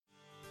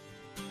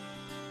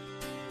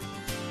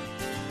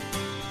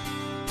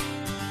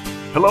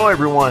Hello,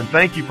 everyone.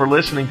 Thank you for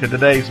listening to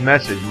today's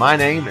message. My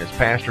name is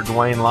Pastor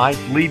Dwayne Light,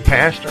 lead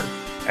pastor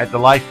at the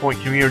Life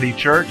Point Community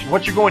Church.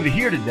 What you're going to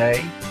hear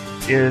today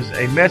is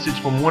a message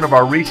from one of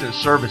our recent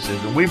services,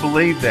 and we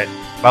believe that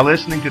by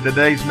listening to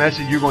today's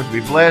message, you're going to be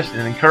blessed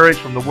and encouraged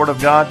from the Word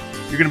of God.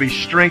 You're going to be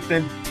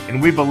strengthened,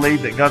 and we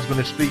believe that God's going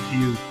to speak to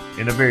you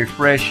in a very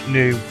fresh,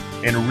 new,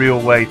 and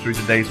real way through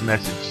today's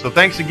message. So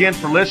thanks again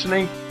for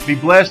listening. Be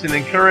blessed and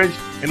encouraged,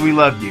 and we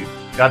love you.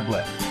 God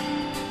bless.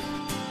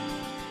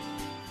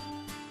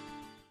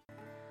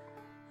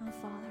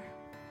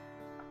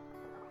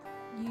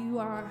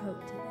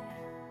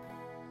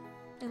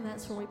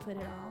 Where we put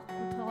it all.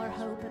 We put our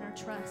hope and our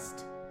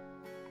trust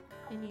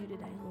in you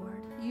today,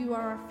 Lord. You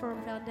are our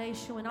firm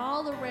foundation when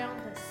all around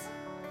us,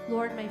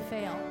 Lord, may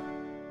fail.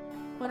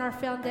 When our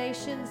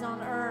foundations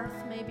on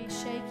earth may be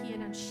shaky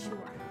and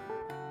unsure.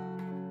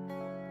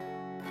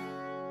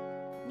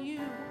 You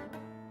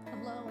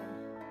alone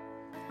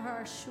are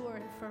our sure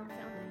and firm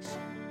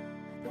foundation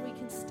that we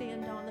can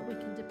stand on, that we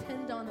can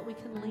depend on, that we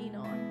can lean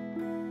on.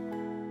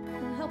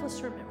 And help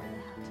us remember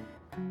that.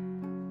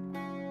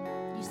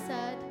 You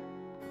said,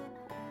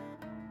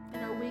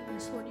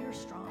 weakness, Lord, you're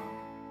strong.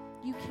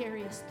 You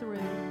carry us through.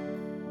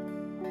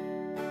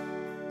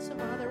 So,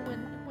 Father,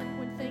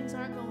 when things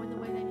aren't going the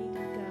way they need to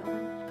go,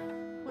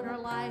 when our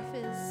life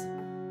is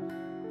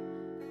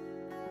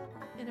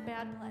in a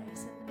bad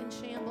place, in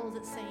shambles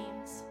it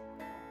seems,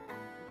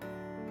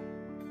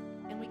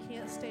 and we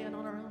can't stand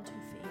on our own 2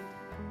 feet,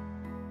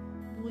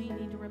 we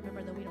need to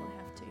remember that we don't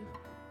have to.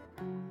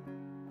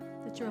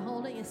 That you're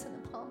holding us in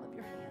the palm of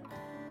your hand.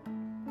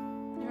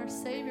 You're our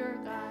Savior,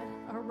 our God,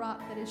 our rock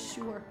that is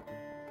sure.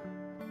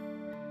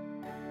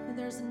 And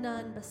there's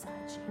none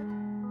beside you.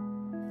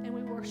 And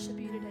we worship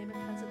you today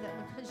because of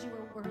that, because you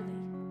are worthy.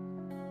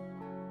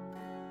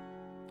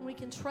 And we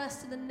can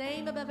trust in the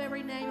name above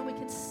every name, and we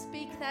can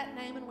speak that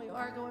name when we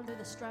are going through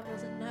the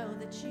struggles and know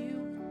that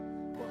you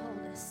will hold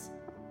us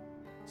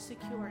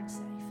secure and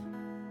safe.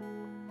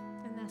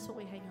 And that's what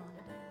we hang on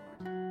today,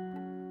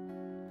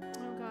 Lord.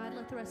 Oh God,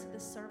 let the rest of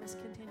this service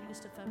continue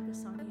just to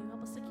focus on you.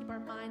 Help us to keep our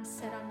minds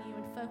set on you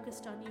and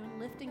focused on you and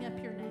lifting up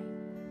your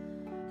name.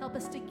 Help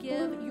us to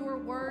give your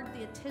word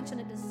the attention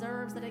it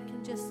deserves, that it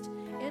can just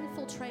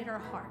infiltrate our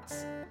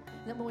hearts.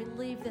 That when we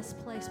leave this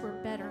place,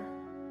 we're better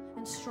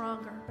and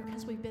stronger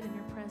because we've been in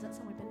your presence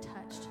and we've been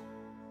touched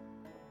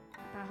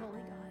by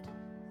Holy God.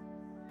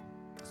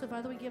 So,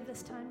 Father, we give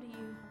this time to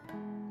you.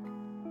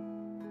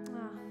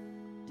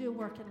 Do a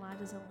work in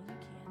lives as only you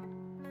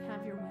can.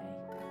 Have your way.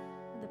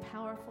 In the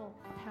powerful,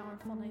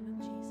 powerful name of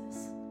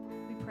Jesus,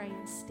 we pray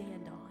and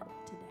stand on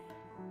today.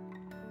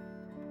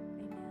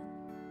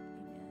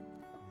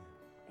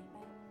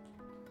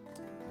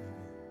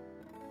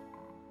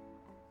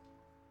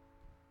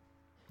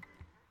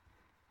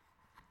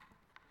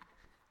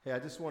 Hey, I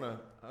just want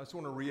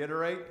to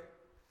reiterate,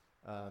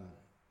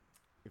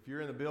 if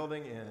you're in the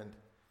building and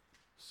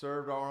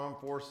served our armed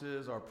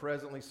forces, are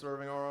presently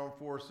serving our armed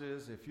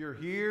forces, if you're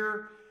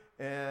here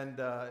and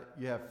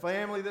you have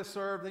family that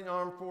served in the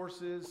armed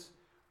forces,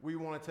 we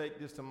want to take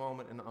just a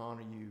moment and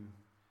honor you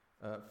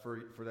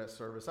for that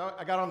service.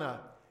 I got on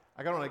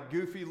a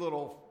goofy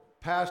little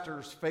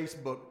pastor's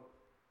Facebook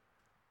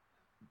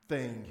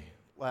thing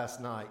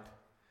last night,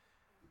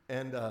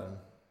 and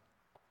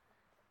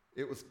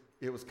it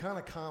was kind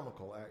of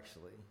comical,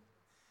 actually,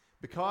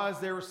 because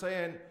they were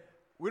saying,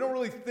 we don't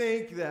really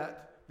think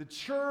that the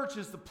church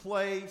is the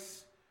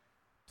place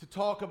to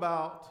talk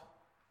about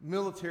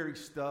military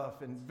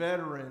stuff and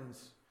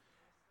veterans.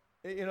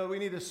 You know, we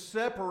need to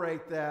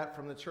separate that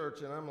from the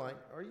church. And I'm like,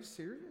 are you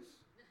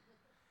serious?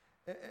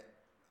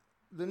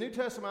 The New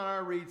Testament I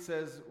read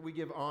says we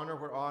give honor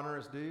where honor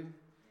is due.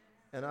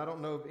 And I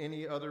don't know of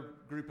any other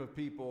group of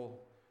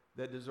people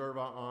that deserve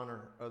our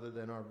honor other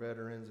than our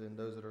veterans and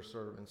those that are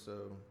serving.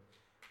 So,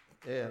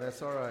 yeah,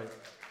 that's all right.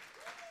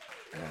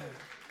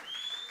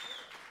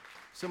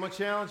 So I'm going to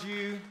challenge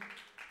you,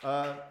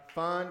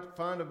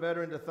 find a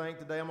veteran to thank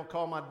today. I'm going to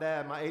call my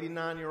dad, my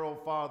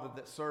 89-year-old father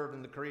that served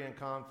in the Korean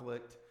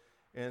conflict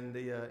in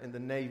the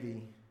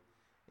Navy,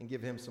 and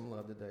give him some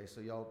love today.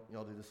 So y'all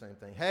do the same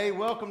thing. Hey,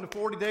 welcome to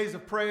 40 Days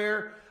of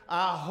Prayer.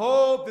 I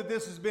hope that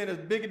this has been as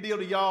big a deal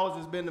to y'all as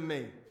it's been to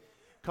me,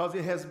 because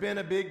it has been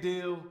a big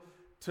deal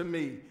to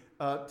me.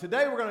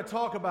 Today we're going to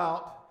talk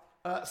about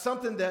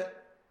something that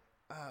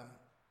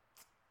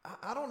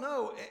I don't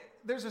know.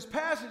 There's this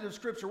passage of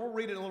Scripture, we'll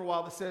read it in a little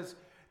while, that says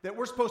that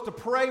we're supposed to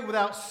pray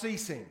without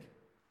ceasing.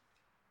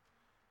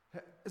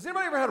 Has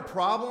anybody ever had a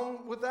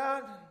problem with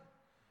that?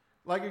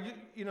 Like,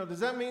 you know, does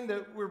that mean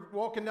that we're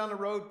walking down the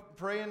road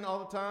praying all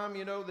the time?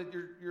 You know, that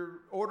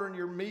you're ordering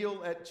your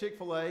meal at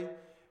Chick-fil-A,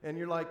 and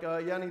you're like,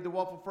 yeah, I need the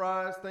waffle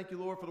fries. Thank you,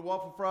 Lord, for the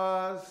waffle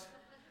fries.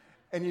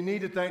 And you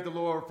need to thank the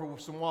Lord for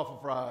some waffle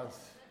fries.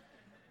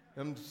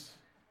 Them's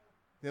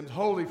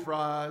holy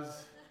fries.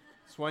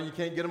 That's why you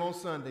can't get them on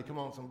Sunday. Come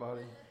on,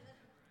 somebody.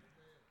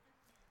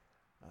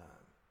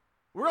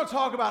 We're going to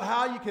talk about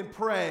how you can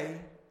pray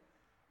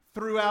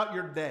throughout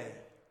your day.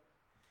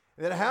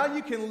 That how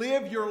you can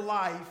live your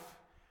life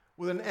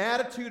with an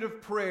attitude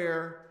of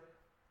prayer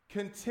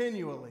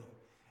continually.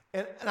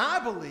 And I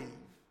believe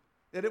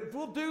that if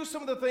we'll do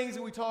some of the things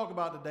that we talk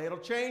about today, it'll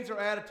change our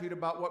attitude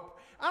about what,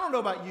 I don't know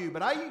about you,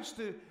 but I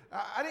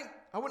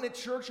wasn't at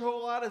church a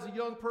whole lot as a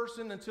young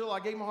person until I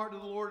gave my heart to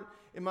the Lord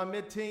in my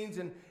mid-teens.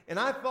 And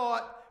I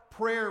thought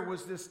prayer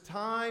was this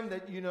time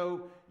that,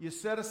 you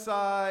set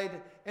aside,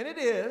 and it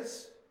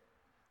is.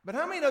 But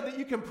how many know that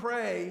you can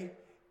pray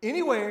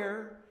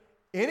anywhere,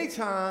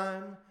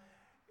 anytime?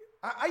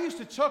 I used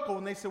to chuckle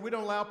when they said we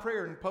don't allow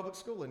prayer in public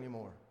school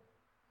anymore.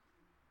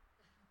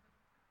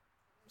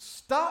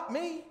 Stop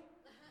me.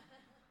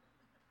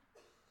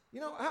 We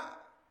don't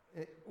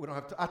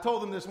have to. I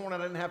told them this morning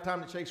I didn't have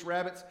time to chase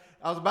rabbits.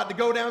 I was about to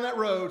go down that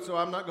road, so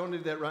I'm not going to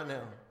do that right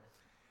now.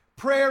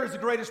 Prayer is the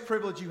greatest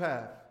privilege you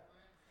have.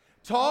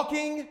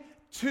 Talking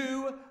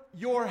to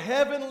your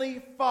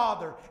heavenly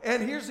Father.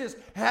 And here's this,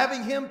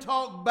 having Him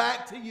talk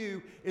back to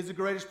you is the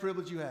greatest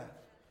privilege you have.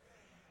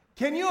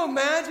 Can you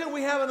imagine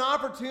we have an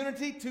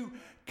opportunity to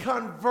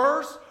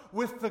converse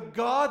with the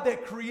God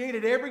that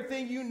created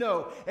everything you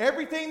know,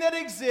 everything that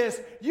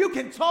exists? You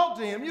can talk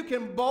to Him. You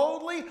can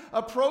boldly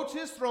approach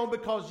His throne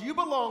because you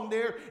belong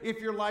there if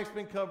your life's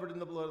been covered in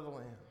the blood of the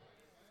Lamb.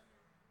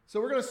 So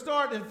we're going to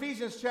start in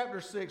Ephesians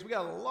chapter 6. We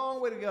got a long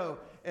way to go,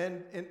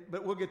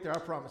 but we'll get there, I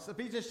promise.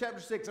 Ephesians chapter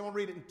 6, I'm going to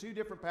read it in two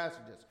different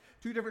passages,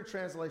 two different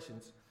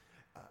translations.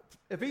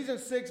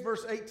 Ephesians 6,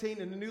 verse 18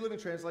 in the New Living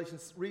Translation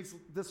reads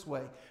this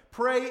way.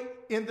 Pray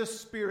in the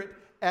Spirit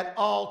at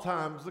all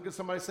times. Look at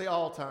somebody, say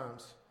all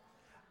times.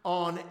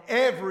 On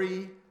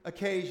every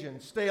occasion.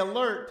 Stay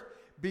alert.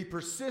 Be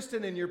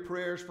persistent in your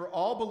prayers for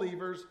all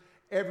believers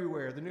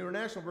everywhere. The New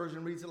International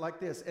Version reads it like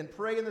this. And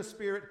pray in the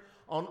Spirit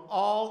on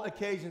all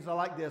occasions. I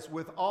like this.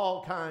 With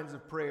all kinds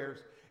of prayers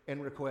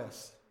and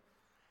requests.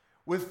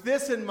 With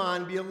this in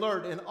mind, be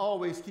alert and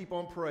always keep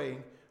on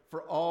praying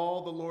for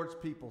all the Lord's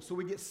people. So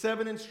we get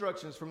 7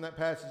 instructions from that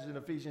passage in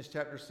Ephesians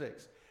chapter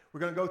 6.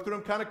 We're going to go through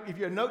them kind of. If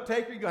you're a note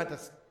taker, you got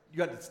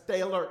to stay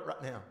alert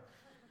right now.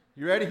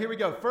 You ready? Here we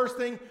go. First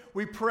thing,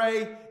 we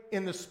pray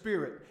in the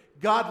Spirit.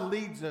 God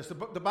leads us.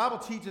 The Bible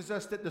teaches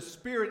us that the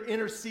Spirit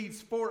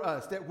intercedes for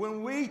us. That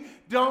when we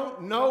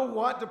don't know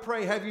what to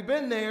pray, have you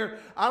been there?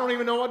 I don't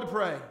even know what to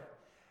pray.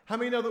 How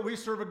many know that we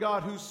serve a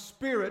God whose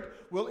Spirit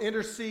will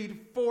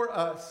intercede for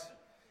us?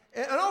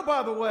 And oh,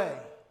 by the way,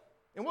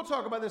 and we'll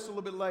talk about this a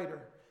little bit later.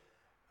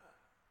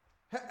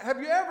 Have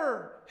you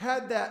ever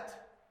had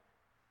that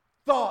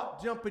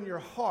thought jump in your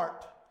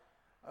heart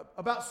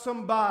about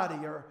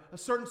somebody or a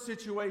certain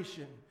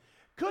situation?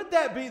 Could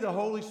that be the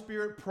Holy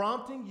Spirit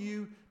prompting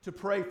you to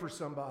pray for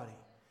somebody?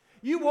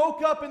 You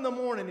woke up in the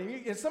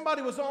morning and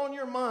somebody was on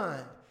your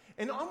mind.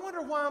 And I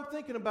wonder why I'm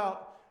thinking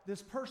about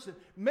this person.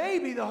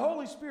 Maybe the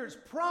Holy Spirit's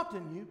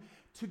prompting you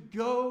to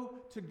go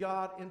to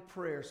God in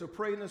prayer. So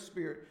pray in the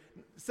Spirit.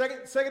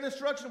 Second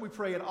instruction, we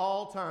pray at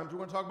all times. We're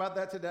going to talk about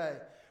that today.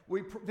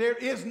 There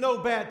is no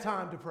bad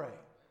time to pray.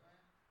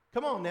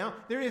 Come on now.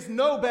 There is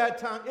no bad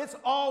time. It's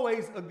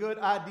always a good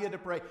idea to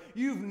pray.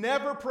 You've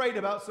never prayed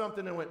about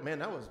something and went, man,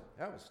 that was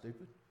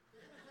stupid.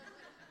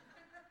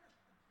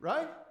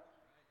 Right?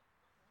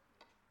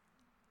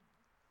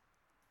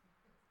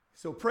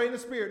 So pray in the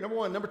Spirit, number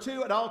 1. Number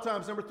 2, at all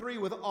times. Number 3,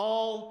 with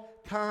all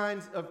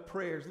kinds of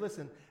prayers.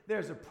 Listen,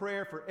 there's a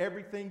prayer for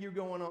everything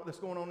that's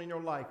going on in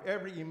your life.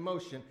 Every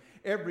emotion,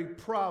 every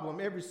problem,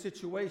 every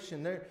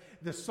situation.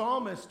 The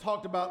psalmist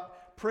talked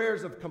about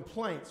prayers of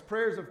complaints,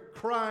 prayers of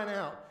crying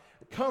out,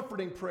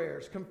 comforting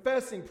prayers,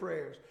 confessing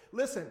prayers.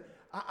 Listen,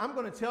 I'm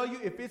going to tell you,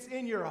 if it's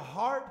in your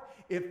heart,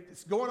 if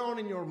it's going on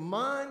in your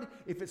mind,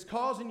 if it's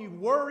causing you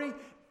worry,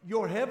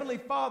 your Heavenly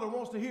Father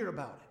wants to hear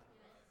about it.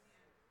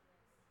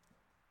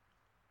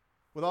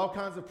 With all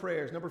kinds of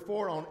prayers. Number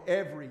 4, on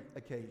every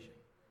occasion.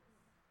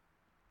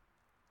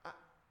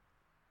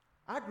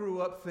 I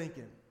grew up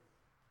thinking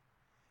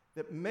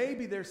that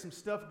maybe there's some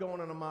stuff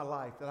going on in my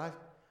life that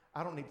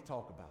I don't need to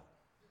talk about.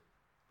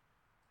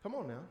 Come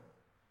on now.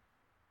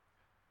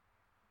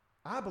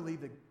 I believe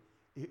that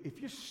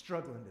if you're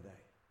struggling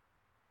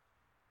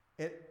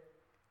today,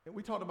 and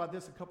we talked about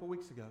this a couple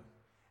weeks ago,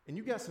 and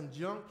you got some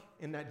junk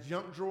in that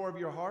junk drawer of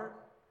your heart,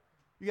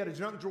 you got a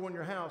junk drawer in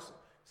your house,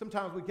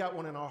 sometimes we got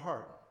one in our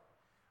heart.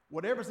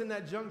 Whatever's in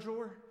that junk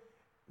drawer,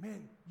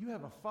 man, you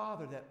have a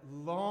Father that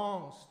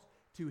longs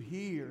to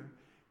hear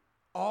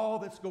all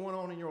that's going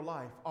on in your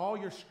life, all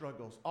your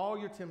struggles, all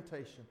your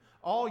temptation,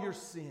 all your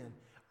sin.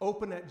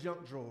 Open that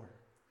junk drawer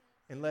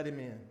and let Him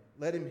in.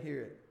 Let Him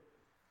hear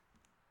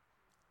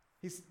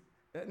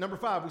it. Number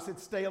 5, we said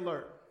stay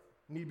alert.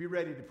 You need to be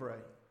ready to pray.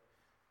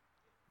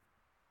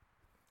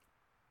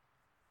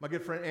 My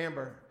good friend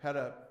Amber had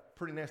a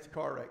pretty nasty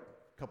car wreck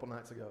a couple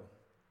nights ago.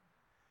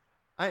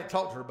 I ain't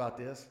talked to her about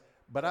this,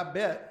 but I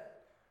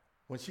bet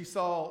when she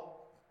saw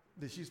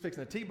that she's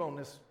fixing to T-bone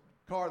this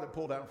car that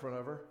pulled out in front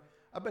of her,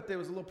 I bet there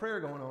was a little prayer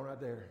going on right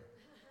there.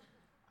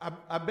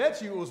 I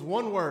bet you it was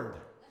one word.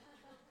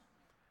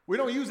 We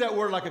don't use that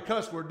word like a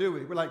cuss word, do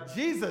we? We're like,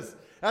 Jesus.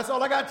 That's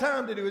all I got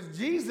time to do is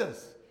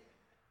Jesus.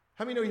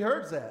 How many know He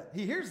hears that?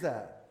 He hears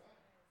that.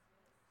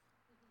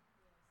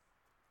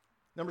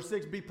 Number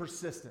 6, be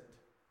persistent.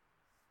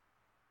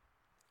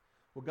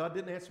 Well, God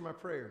didn't answer my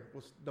prayer.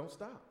 Well, don't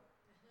stop.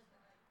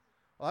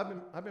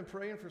 Well, I've been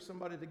praying for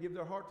somebody to give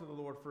their heart to the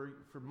Lord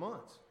for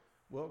months.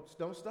 Well,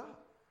 don't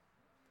stop.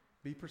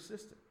 Be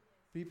persistent.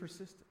 Be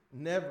persistent.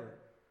 Never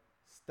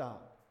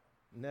stop.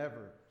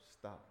 Never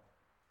stop.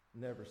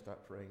 Never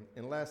stop praying.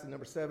 And lastly,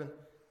 number 7,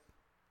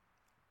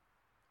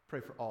 pray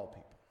for all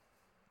people.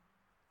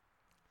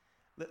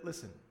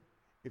 Listen,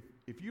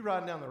 if you're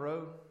riding down the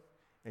road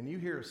and you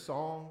hear a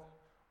song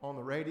on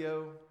the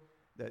radio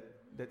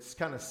that's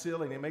kind of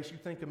silly and it makes you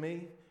think of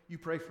me, you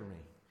pray for me.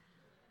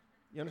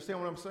 You understand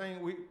what I'm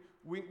saying?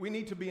 We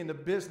need to be in the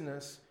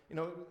business. You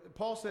know,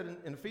 Paul said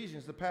in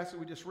Ephesians, the passage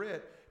we just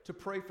read, to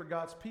pray for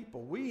God's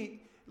people.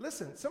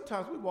 Listen,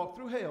 sometimes we walk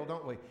through hell,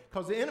 don't we?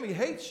 Because the enemy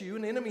hates you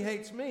and the enemy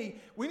hates me.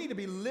 We need to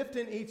be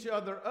lifting each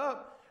other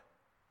up,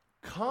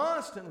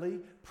 constantly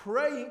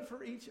praying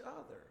for each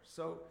other.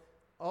 So,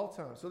 all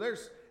time. So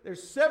there's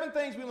 7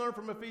 things we learn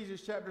from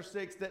Ephesians chapter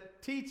 6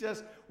 that teach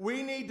us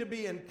we need to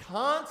be in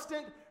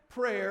constant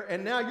prayer.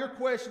 And now your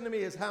question to me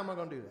is, how am I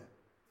going to do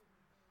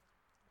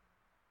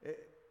that?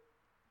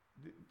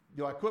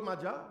 Do I quit my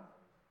job?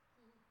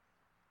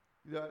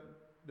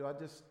 Do I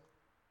just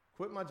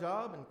quit my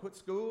job and quit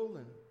school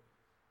and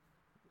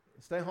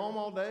stay home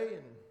all day?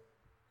 And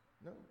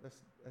no,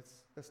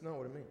 that's not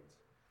what it means.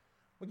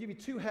 I'll give you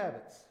 2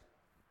 habits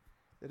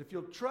that if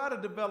you'll try to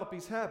develop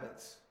these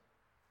habits,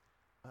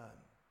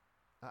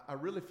 I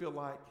really feel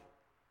like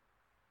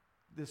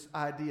this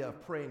idea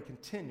of praying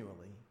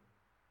continually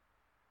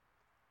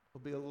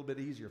will be a little bit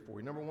easier for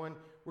you. Number 1,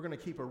 we're going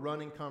to keep a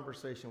running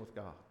conversation with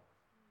God.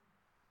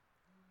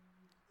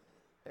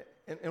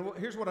 And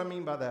here's what I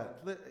mean by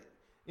that.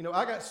 You know,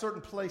 I got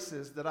certain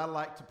places that I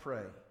like to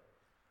pray.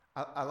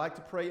 I like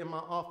to pray in my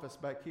office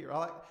back here.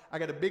 I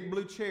got a big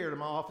blue chair in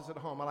my office at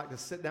home. I like to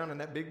sit down in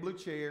that big blue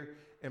chair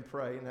and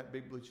pray in that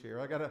big blue chair.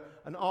 I got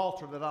an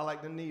altar that I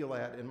like to kneel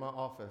at in my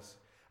office.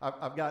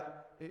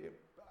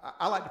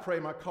 I like to pray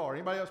in my car.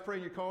 Anybody else pray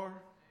in your car?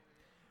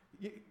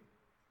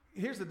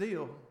 Here's the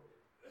deal.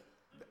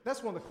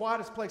 That's one of the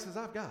quietest places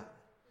I've got.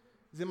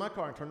 Is in my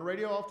car. I turn the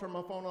radio off, turn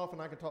my phone off,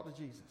 and I can talk to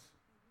Jesus.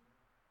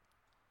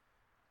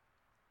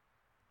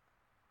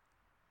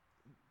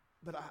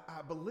 But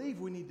I believe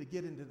we need to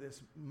get into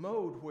this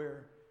mode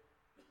where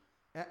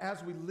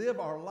as we live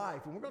our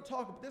life, and we're going to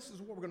talk about, this is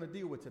what we're going to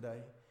deal with today,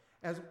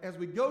 as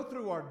we go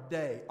through our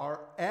day, our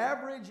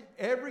average,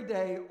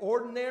 everyday,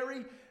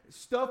 ordinary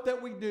stuff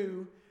that we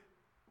do,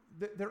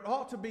 there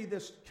ought to be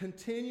this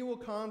continual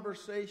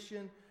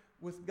conversation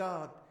with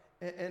God.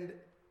 And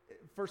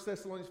 1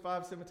 Thessalonians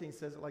 5:17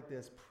 says it like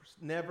this: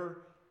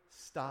 never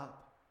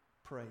stop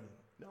praying.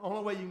 The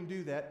only way you can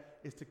do that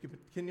is to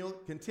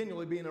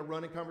continually be in a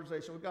running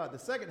conversation with God. The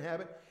second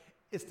habit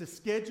is to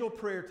schedule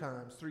prayer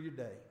times through your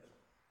day.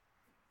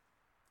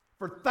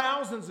 For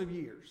thousands of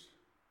years,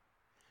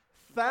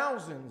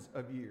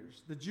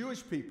 the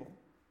Jewish people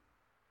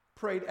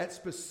prayed at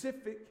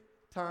specific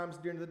times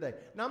during the day.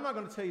 Now, I'm not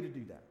going to tell you to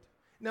do that.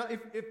 Now,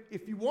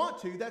 if you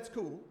want to, that's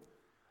cool.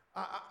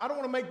 I don't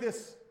want to make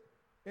this,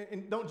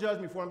 and don't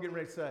judge me for what I'm getting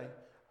ready to say,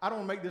 I don't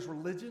want to make this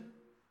religion.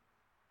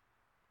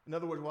 In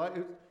other words,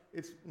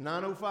 it's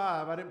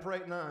 9:05. I didn't pray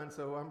at 9,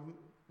 so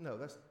no,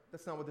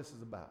 that's not what this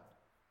is about.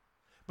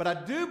 But I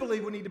do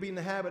believe we need to be in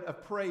the habit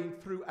of praying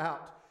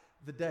throughout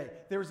the day.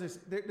 There's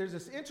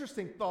this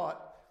interesting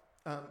thought.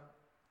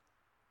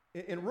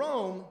 In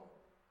Rome,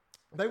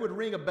 they would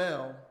ring a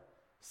bell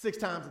 6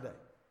 times a day.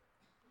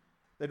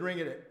 They'd ring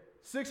it at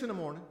 6 in the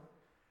morning.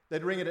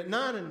 They'd ring it at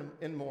 9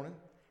 in the morning.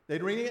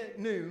 They'd ring it at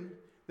noon.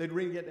 They'd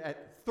ring it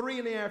at 3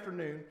 in the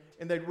afternoon.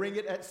 And they'd ring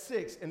it at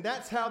 6. And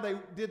that's how they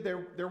did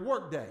their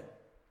work day.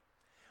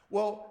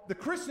 Well, the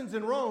Christians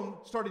in Rome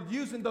started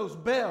using those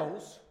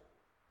bells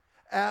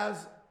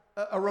as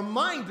a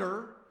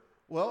reminder.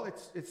 Well,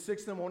 it's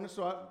 6 in the morning,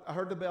 so I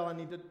heard the bell. I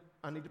need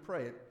to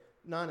pray at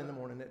 9 in the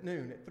morning, at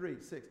noon, at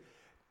 3, 6.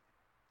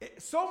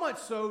 So much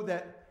so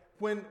that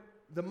when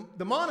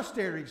the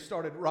monasteries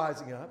started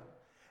rising up,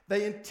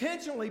 they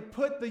intentionally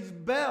put these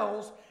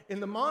bells in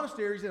the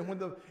monasteries,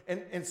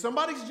 and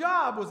somebody's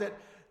job was at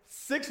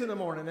 6 in the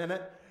morning and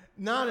at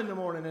 9 in the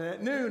morning and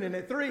at noon and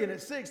at 3 and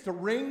at 6 to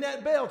ring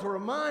that bell to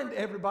remind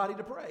everybody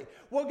to pray.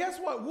 Well, guess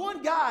what?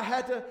 One guy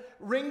had to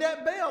ring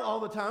that bell all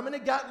the time, and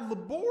it got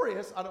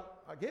laborious.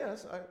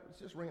 It's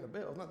just ringing a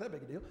bell. It's not that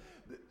big a deal.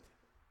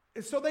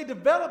 And so they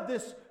developed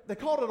this, they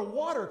called it a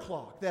water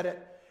clock, that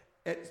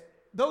at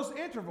those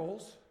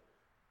intervals,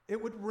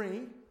 it would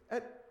ring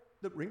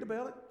the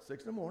bell at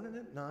 6 in the morning,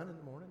 at 9 in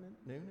the morning,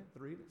 at noon, at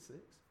 3, at 6.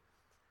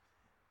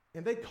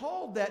 And they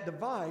called that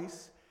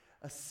device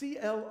a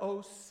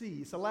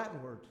CLOC. It's a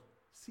Latin word.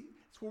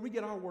 It's where we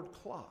get our word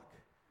clock.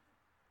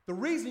 The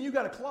reason you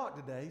got a clock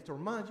today is to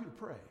remind you to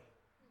pray.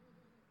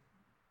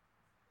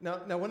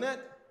 Now when that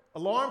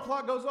alarm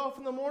clock goes off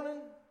in the morning,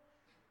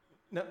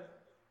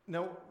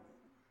 now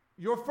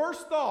your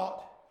first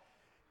thought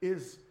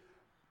is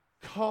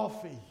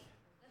coffee.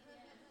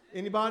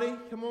 Anybody?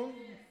 Come on.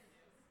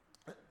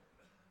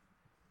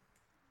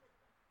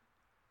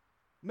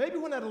 Maybe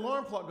when that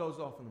alarm clock goes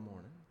off in the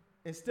morning,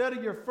 instead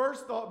of your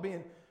first thought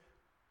being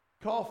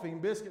coffee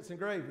and biscuits and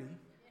gravy.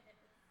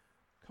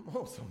 Come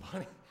on,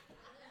 somebody.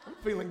 I'm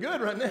feeling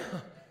good right now.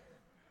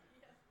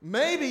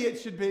 Maybe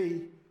it should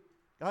be,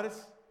 God,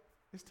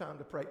 it's time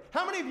to pray.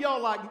 How many of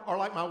y'all are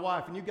like my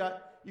wife and you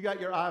got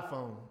your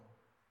iPhone?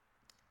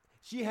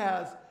 She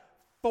has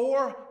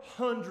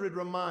 400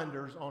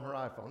 reminders on her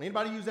iPhone.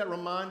 Anybody use that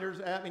reminders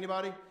app?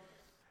 Anybody?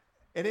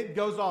 And it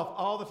goes off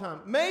all the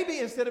time. Maybe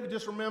instead of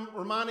just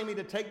reminding me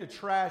to take the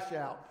trash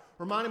out,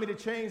 reminding me to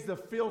change the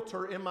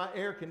filter in my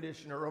air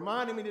conditioner,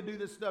 reminding me to do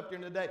this stuff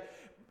during the day,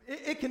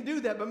 it can do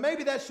that, but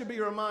maybe that should be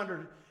a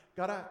reminder.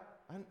 God,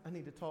 I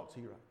need to talk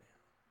to you right now.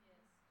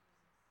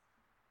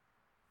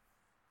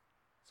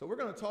 So we're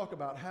going to talk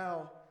about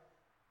how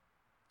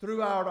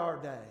throughout our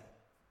day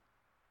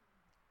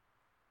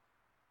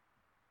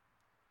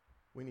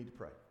we need to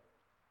pray.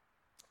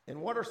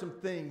 And what are some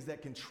things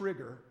that can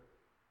trigger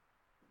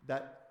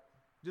that,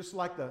 just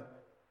like the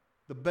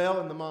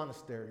bell in the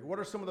monastery, what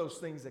are some of those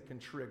things that can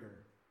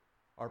trigger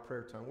our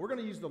prayer time? We're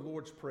going to use the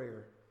Lord's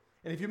Prayer.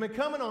 And if you've been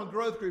coming on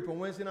growth group on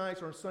Wednesday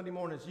nights or on Sunday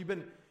mornings, you've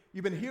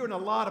been hearing a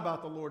lot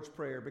about the Lord's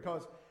Prayer,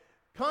 because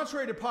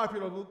contrary to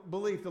popular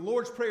belief, the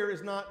Lord's Prayer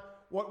is not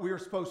what we are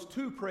supposed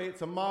to pray.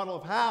 It's a model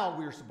of how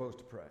we are supposed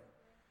to pray.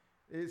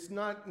 It's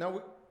not,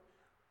 now,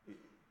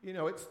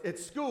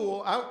 it's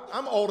school.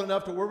 I'm old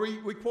enough to where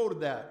we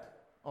quoted that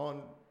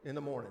in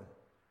the morning.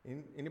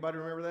 Anybody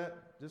remember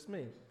that? Just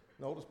me,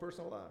 the oldest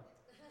person alive.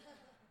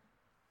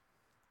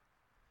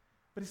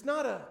 But it's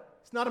not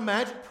a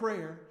magic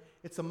prayer.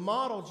 It's a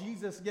model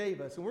Jesus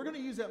gave us. And we're going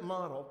to use that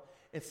model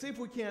and see if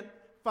we can't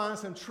find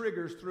some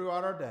triggers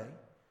throughout our day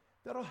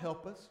that'll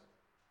help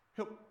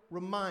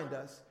remind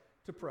us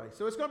to pray.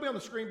 So it's going to be on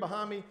the screen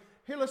behind me.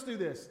 Here, let's do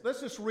this. Let's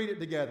just read it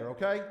together,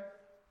 okay?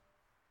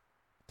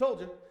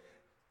 Told you.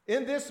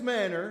 In this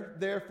manner,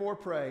 therefore,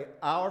 pray,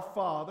 Our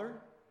Father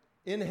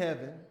in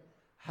heaven,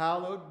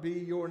 hallowed be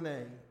your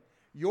name.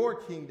 Your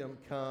kingdom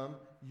come,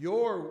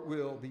 your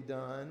will be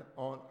done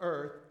on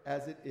earth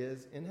as it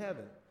is in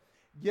heaven.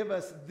 Give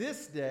us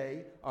this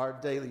day our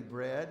daily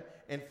bread,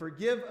 and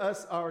forgive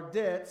us our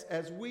debts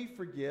as we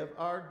forgive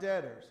our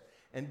debtors.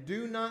 And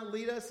do not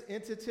lead us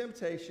into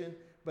temptation,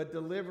 but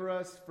deliver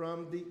us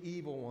from the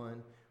evil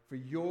one. For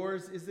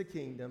yours is the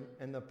kingdom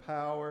and the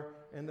power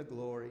and the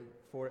glory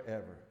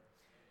forever.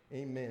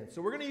 Amen.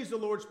 So we're going to use the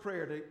Lord's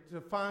Prayer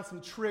to find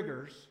some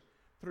triggers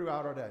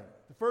throughout our day.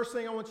 The first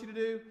thing I want you to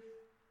do,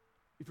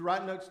 if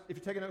you're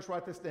taking notes,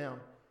 write this down.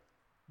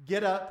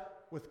 Get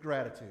up with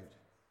gratitude.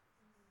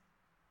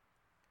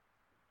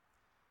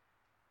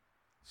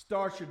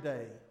 Start your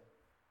day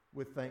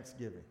with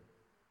thanksgiving.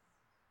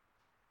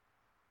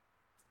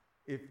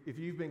 If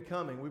you've been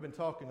coming, we've been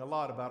talking a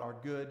lot about our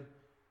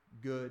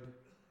good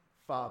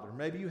Father.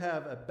 Maybe you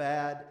have a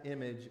bad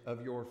image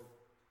of your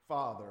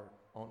Father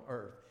on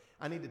earth.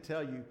 I need to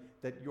tell you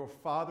that your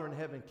Father in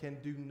heaven can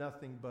do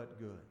nothing but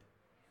good.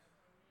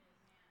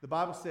 The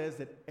Bible says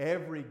that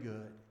every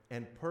good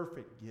and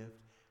perfect gift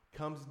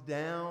comes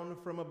down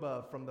from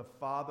above, from the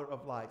Father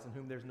of lights, in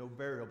whom there's no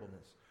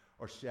variableness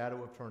or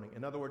shadow of turning.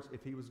 In other words,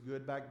 if he was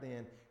good back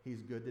then,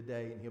 he's good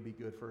today, and he'll be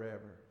good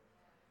forever.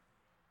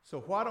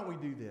 So why don't we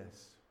do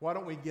this? Why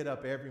don't we get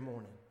up every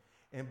morning,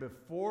 and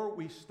before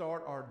we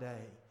start our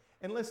day,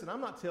 and listen,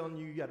 I'm not telling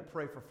you got to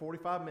pray for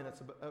 45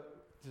 minutes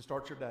to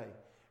start your day.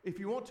 If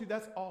you want to,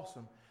 that's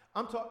awesome.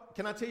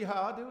 Can I tell you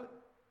how I do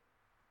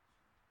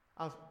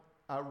it?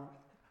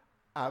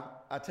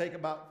 I take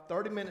about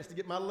 30 minutes to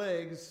get my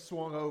legs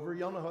swung over.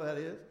 Y'all know how that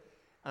is.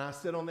 And I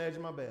sit on the edge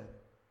of my bed,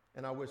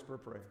 and I whisper a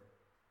prayer.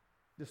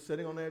 Just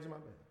sitting on the edge of my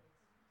bed.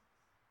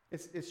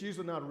 It's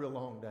usually not a real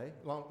long day,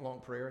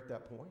 long prayer at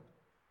that point.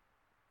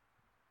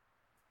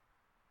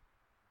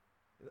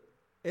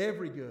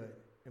 Every good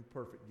and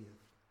perfect gift.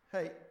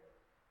 Hey,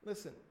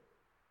 listen.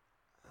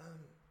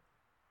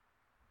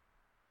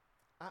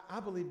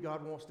 I believe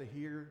God wants to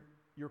hear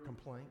your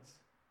complaints.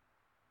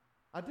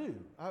 I do.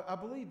 I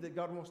believe that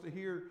God wants to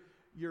hear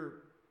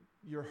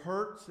your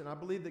hurts, and I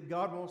believe that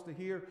God wants to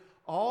hear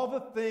all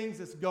the things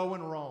that's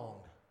going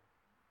wrong,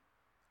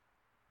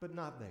 but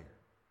not there.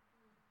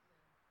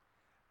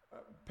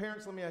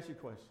 Parents, let me ask you a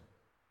question.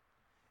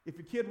 If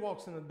your kid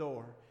walks in the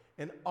door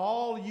and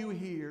all you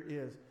hear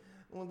is,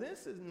 well,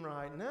 this isn't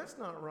right, and that's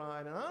not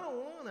right, and I don't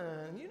want to,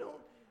 and you don't.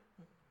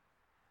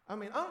 I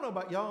mean, I don't know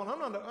about y'all,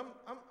 and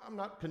I'm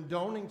not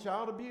condoning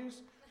child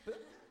abuse,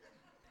 but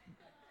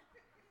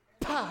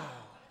pow,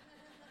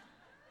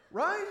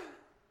 right?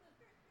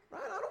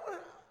 Right? I don't want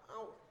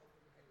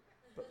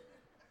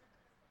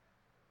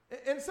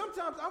to. And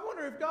sometimes I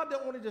wonder if God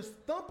don't want to just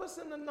thump us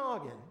in the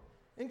noggin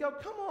and go,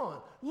 come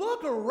on,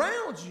 look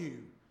around you.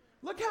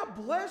 Look how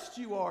blessed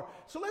you are.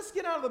 So let's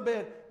get out of the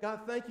bed.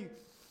 God, thank you.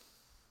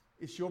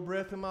 It's your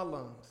breath in my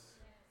lungs.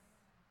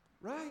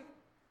 Right?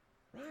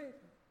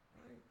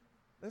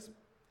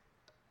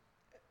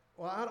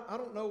 I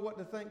don't know what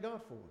to thank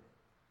God for.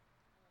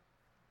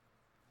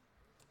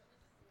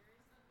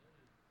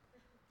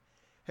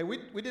 Hey,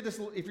 we did this.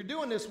 If you're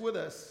doing this with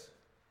us,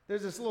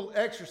 there's this little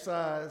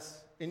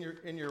exercise in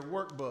your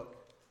workbook,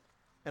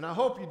 and I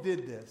hope you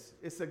did this.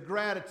 It's a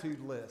gratitude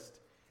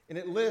list, and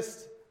it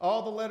lists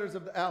all the letters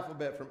of the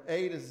alphabet from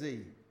A to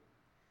Z.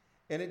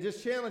 And it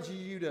just challenges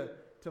you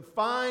to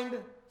find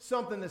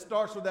something that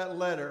starts with that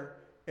letter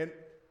and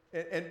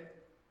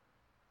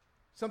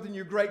something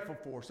you're grateful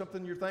for,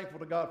 something you're thankful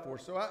to God for.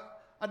 So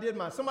I did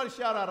mine. Somebody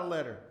shout out a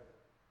letter.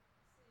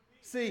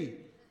 C.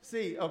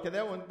 C. Okay,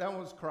 that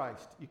one's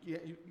Christ.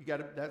 You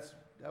got it.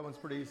 That one's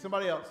pretty easy.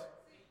 Somebody else.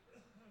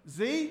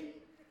 Z.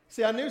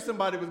 See, I knew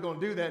somebody was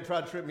going to do that and try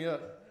to trip me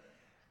up.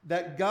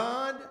 That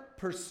God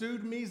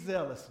pursued me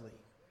zealously.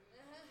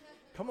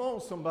 Come on,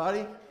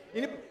 somebody.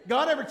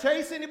 God ever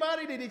chase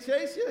anybody? Did he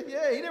chase you?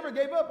 Yeah, he never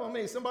gave up on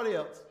me. Somebody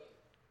else.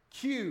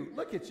 Q.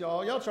 Look at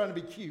y'all. Y'all trying to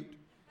be cute.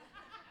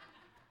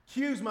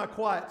 Q's my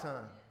quiet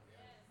time.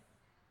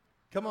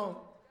 Come on.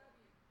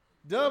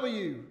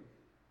 W.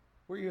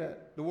 Where you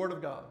at? The Word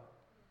of God.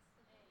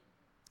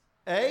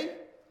 A.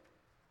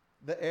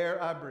 The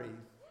air I breathe.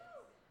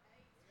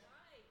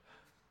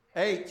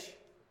 H.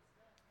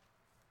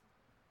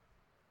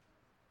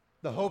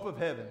 The hope of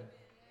heaven.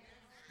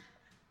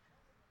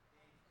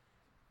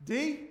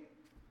 D.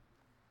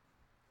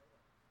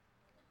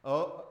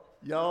 Oh,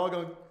 y'all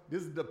gonna,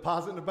 this is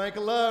deposit in the bank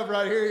of love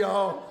right here,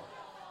 y'all.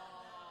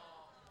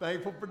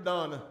 Thankful for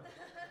Donna.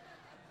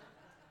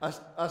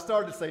 I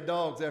started to say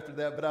dogs after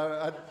that, but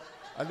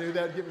I knew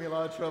that would get me in a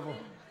lot of trouble.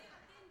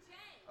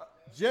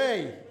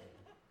 J.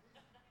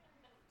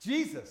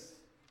 Jesus.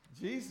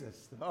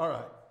 Jesus. All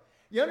right.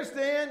 You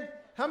understand?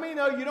 How many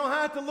know you don't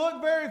have to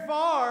look very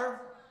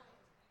far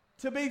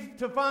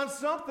to find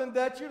something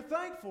that you're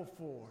thankful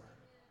for?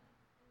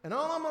 And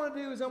all I'm going to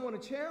do is I'm going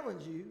to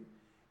challenge you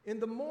in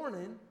the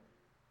morning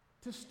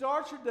to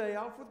start your day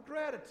off with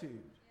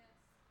gratitude.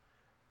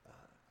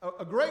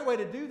 A great way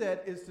to do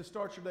that is to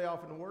start your day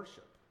off in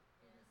worship.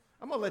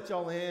 I'm going to let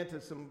y'all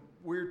into some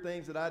weird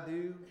things that I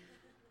do.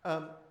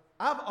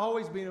 I've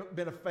always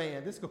been a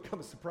fan. This is going to come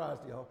as a surprise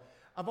to y'all.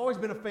 I've always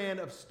been a fan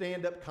of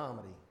stand-up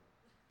comedy.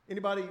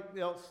 Anybody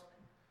else?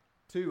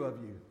 Two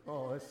of you.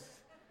 Oh,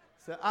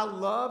 so I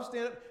love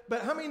stand-up.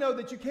 But how many know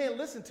that you can't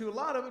listen to a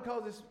lot of it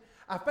because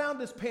I found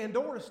this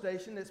Pandora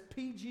station that's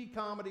PG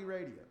comedy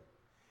radio.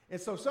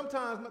 And so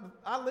sometimes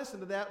I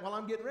listen to that while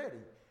I'm getting ready.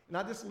 And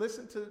I just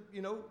listen to,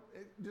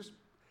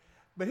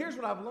 but here's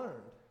what I've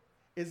learned,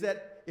 is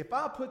that if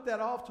I put that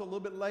off to a little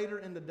bit later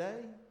in the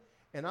day,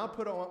 and I'll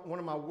put on one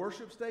of my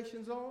worship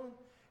stations on,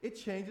 it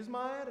changes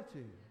my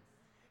attitude.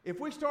 If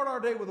we start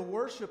our day with a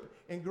worship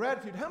and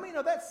gratitude, how many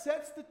know that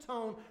sets the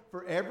tone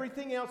for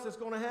everything else that's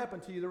going to happen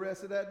to you the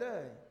rest of that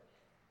day?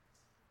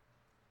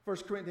 1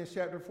 Corinthians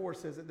chapter 4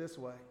 says it this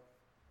way.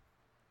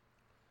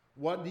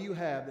 What do you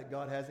have that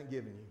God hasn't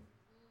given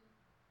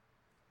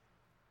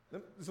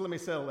you? So let me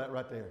settle that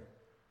right there.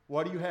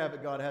 What do you have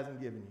that God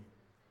hasn't given you?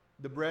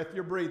 The breath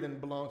you're breathing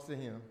belongs to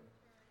Him.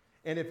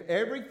 And if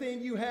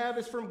everything you have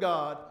is from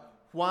God,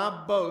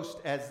 why boast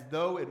as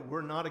though it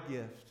were not a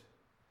gift?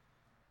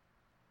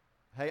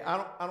 Hey,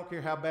 I don't care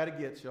how bad it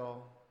gets,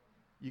 y'all.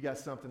 You got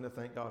something to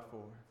thank God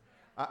for.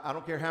 I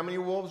don't care how many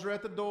wolves are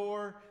at the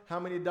door, how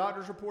many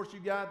doctor's reports you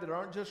got that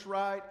aren't just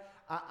right.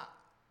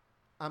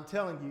 I'm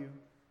telling you,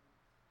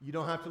 you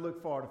don't have to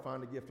look far to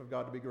find a gift of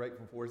God to be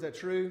grateful for. Is that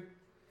true?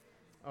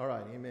 All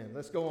right, amen.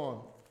 Let's go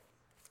on.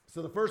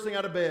 So the first thing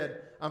out of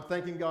bed, I'm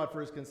thanking God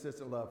for His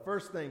consistent love.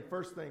 First thing.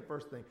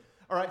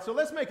 All right, so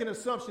let's make an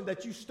assumption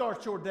that you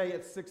start your day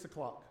at 6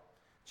 o'clock.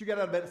 That you get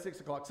out of bed at 6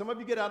 o'clock. Some of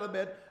you get out of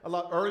bed a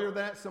lot earlier than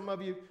that. Some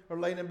of you are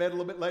laying in bed a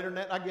little bit later than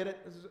that. I get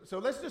it. So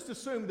let's just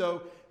assume,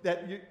 though,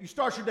 that you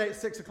start your day at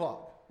 6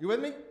 o'clock. You with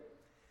me?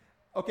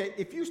 Okay,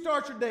 if you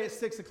start your day at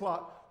 6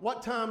 o'clock,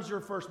 what time's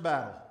your first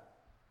battle?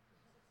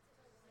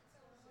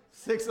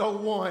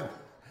 6:01.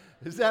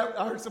 Is that,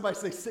 I heard somebody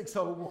say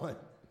 6:01.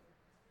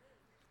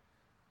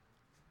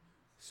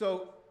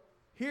 So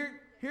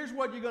here's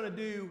what you're going to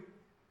do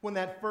when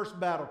that first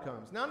battle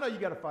comes. Now I know you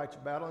got to fight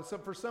your battle, and so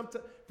for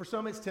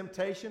some it's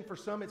temptation, for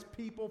some it's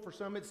people, for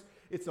some it's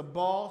a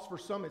boss, for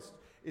some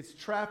it's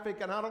traffic,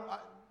 and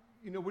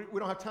we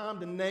don't have time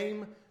to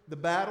name the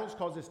battles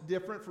because it's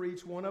different for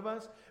each one of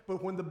us.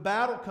 But when the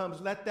battle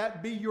comes, let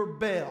that be your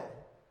bell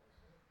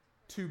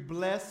to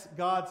bless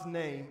God's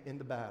name in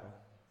the battle.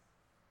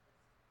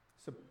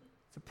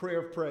 It's a prayer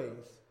of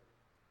praise.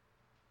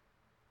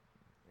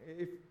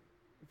 If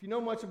you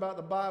know much about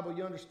the Bible,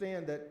 you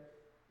understand that,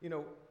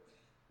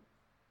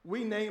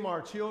 we name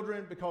our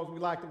children because we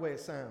like the way it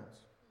sounds.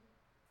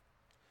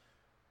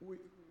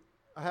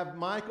 I have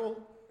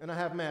Michael and I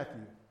have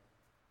Matthew.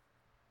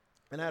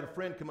 And I had a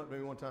friend come up to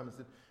me one time and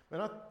said,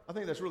 man, I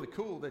think that's really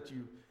cool that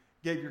you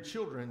gave your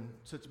children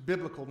such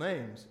biblical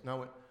names. And I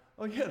went,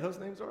 oh yeah, those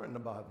names are in the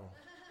Bible.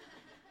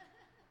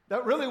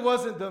 That really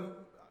wasn't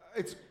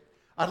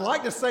I'd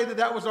like to say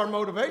that was our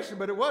motivation,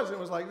 but it wasn't.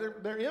 It was like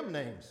they're M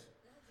names.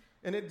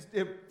 And it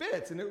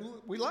fits, and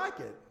we like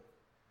it.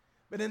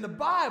 But in the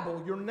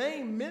Bible, your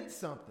name meant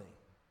something,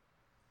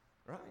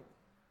 right?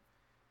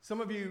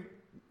 Some of you,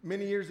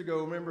 many years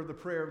ago, remember the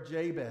prayer of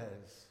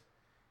Jabez.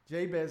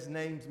 Jabez's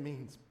name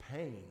means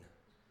pain.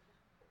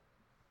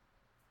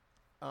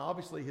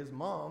 Obviously, his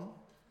mom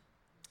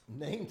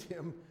named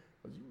him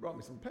because you brought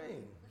me some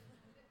pain.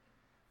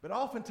 But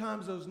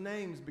oftentimes those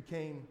names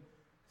became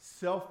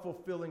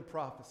self-fulfilling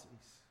prophecies.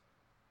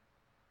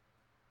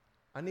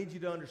 I need you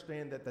to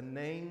understand that the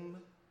name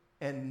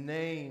and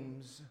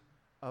names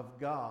of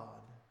God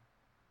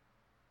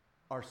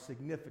are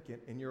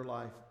significant in your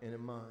life and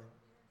in mine.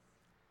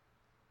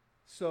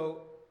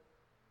 So,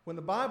 when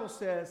the Bible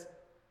says,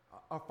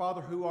 "Our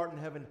Father who art in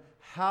heaven,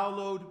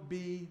 hallowed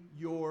be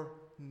your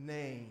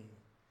name,"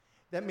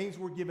 that means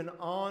we're giving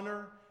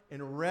honor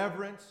and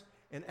reverence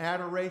and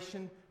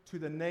adoration to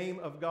the name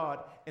of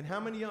God. And how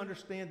many of you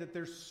understand that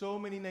there's so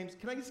many names?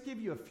 Can I just give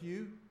you a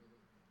few?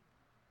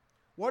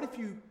 What if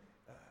you,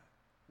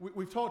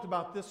 we've talked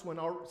about this one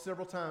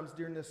several times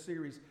during this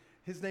series.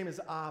 His name is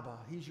Abba.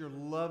 He's your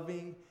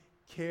loving,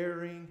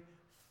 caring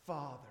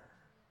Father.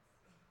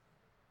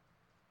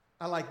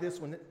 I like this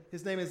one.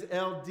 His name is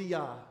El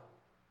Dia.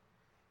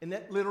 And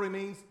that literally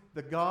means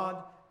the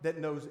God that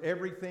knows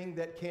everything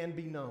that can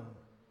be known.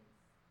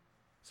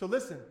 So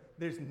listen,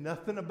 there's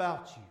nothing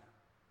about you.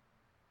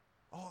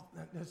 Oh,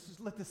 let's just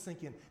let this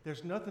sink in.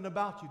 There's nothing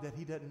about you that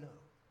he doesn't know.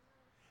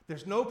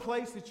 There's no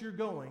place that you're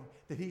going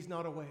that he's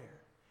not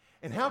aware.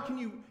 And how can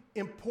you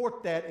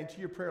import that into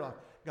your prayer life?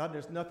 God,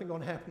 there's nothing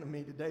going to happen to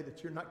me today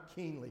that you're not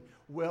keenly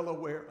well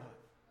aware of.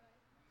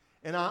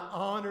 And I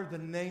honor the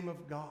name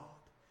of God.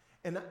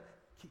 And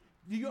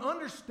do you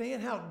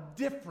understand how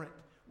different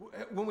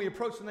when we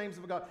approach the names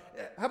of God?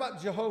 How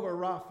about Jehovah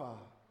Rapha?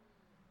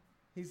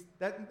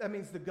 That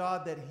means the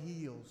God that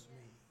heals me.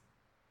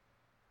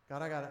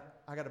 God,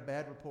 I got a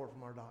bad report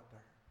from our doctor.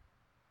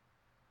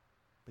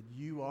 But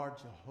you are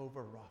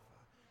Jehovah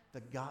Rapha,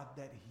 the God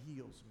that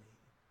heals me.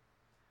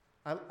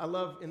 I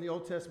love in the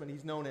Old Testament,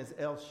 he's known as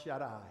El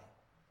Shaddai.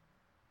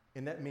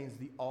 And that means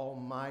the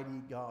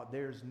Almighty God.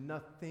 There's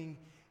nothing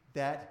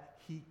that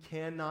he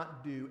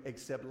cannot do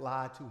except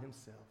lie to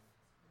himself.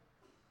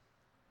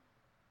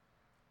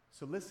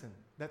 So listen,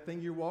 that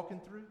thing you're walking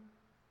through,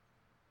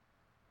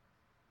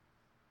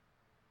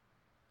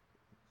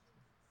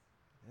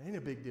 it ain't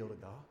a big deal to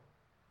God.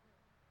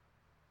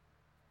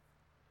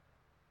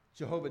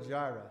 Jehovah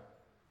Jireh,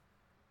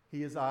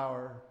 he is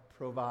our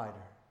provider.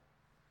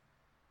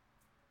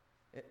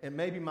 And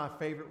maybe my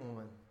favorite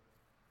one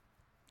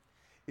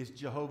is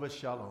Jehovah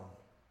Shalom,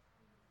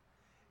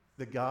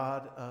 the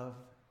God of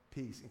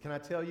peace. And can I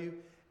tell you,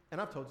 and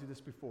I've told you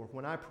this before,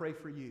 when I pray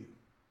for you,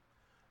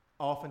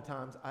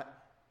 oftentimes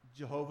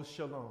Jehovah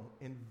Shalom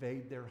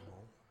invade their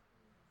home.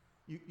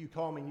 You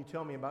call me and you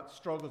tell me about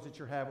struggles that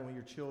you're having with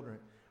your children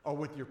or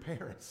with your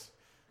parents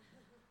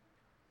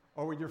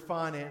or with your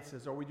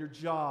finances or with your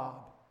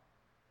job.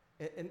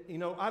 And you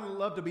know, I'd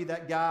love to be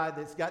that guy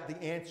that's got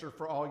the answer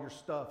for all your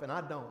stuff, and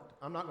I don't.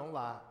 I'm not going to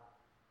lie.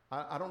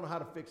 I don't know how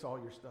to fix all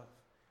your stuff.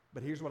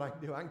 But here's what I can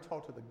do. I can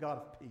talk to the God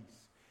of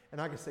peace. And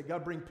I can say,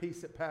 God, bring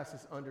peace that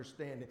passes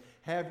understanding.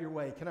 Have your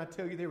way. Can I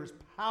tell you there is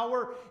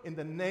power in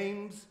the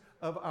names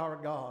of our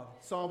God.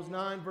 Psalms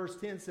 9 verse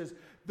 10 says,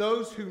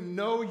 those who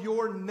know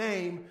your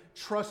name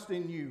trust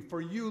in you. For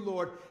you,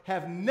 Lord,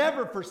 have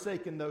never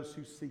forsaken those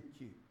who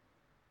seek you.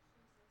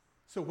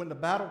 So when the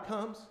battle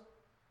comes,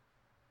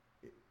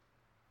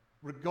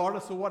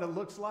 regardless of what it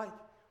looks like,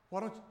 why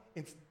don't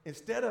you,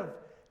 instead of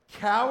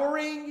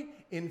cowering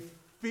in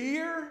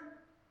fear,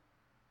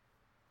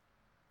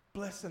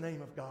 bless the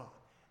name of God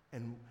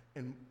and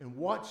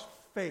watch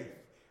faith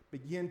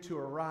begin to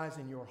arise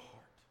in your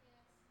heart.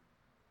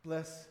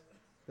 Bless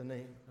the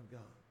name of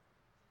God.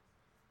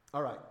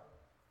 All right.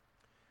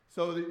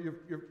 So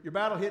your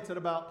battle hits at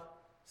about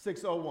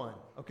 6:01,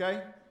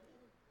 okay?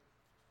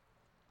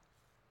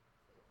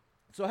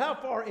 So how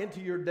far into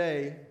your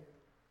day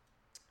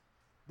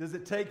does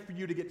it take for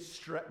you to get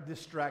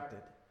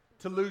distracted,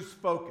 to lose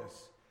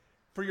focus,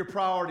 for your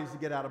priorities to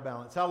get out of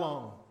balance? How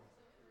long?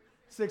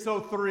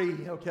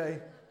 6:03,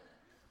 okay.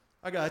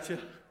 I got you.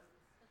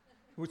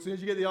 As soon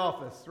as you get to the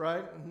office,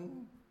 right?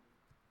 Mm-hmm.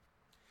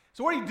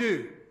 So what do you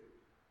do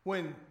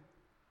when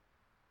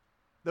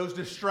those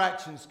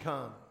distractions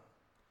come?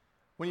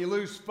 When you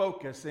lose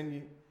focus and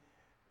you...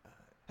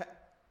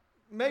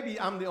 maybe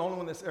I'm the only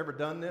one that's ever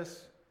done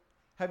this.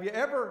 Have you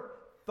ever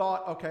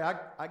thought, okay,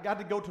 I got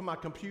to go to my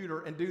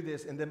computer and do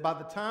this, and then by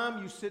the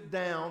time you sit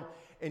down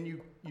and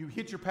you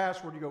hit your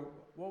password, you go,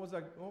 what was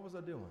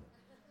I doing?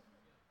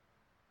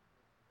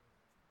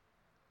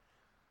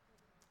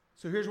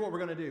 So here's what we're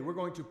going to do. We're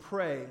going to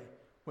pray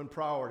when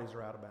priorities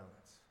are out of balance.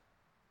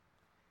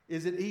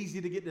 Is it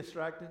easy to get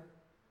distracted?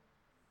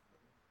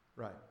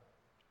 Right.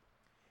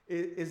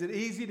 Is it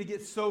easy to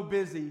get so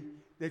busy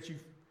that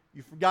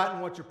you've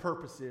forgotten what your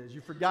purpose is?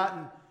 You've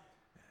forgotten...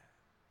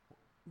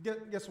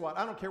 Guess what?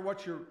 I don't care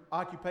what your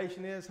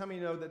occupation is. How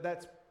many know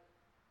that's...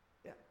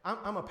 Yeah,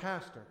 I'm a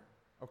pastor,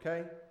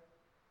 okay?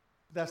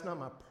 That's not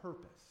my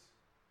purpose.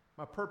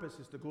 My purpose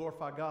is to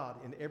glorify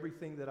God in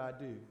everything that I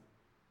do.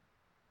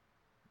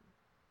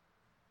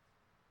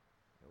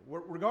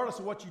 Regardless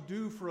of what you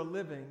do for a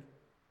living,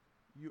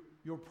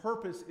 your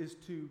purpose is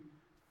to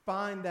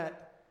find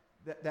that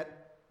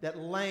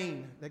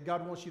lane that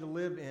God wants you to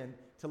live in,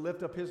 to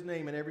lift up His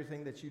name in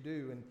everything that you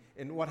do.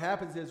 And what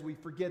happens is we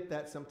forget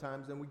that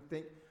sometimes, and we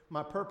think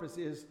My purpose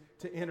is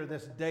to enter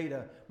this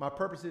data. My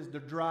purpose is to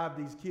drive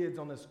these kids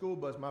on the school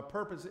bus. My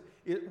purpose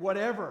is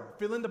whatever.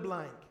 Fill in the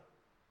blank.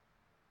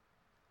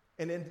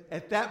 And then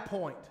at that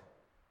point,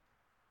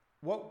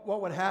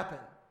 what would happen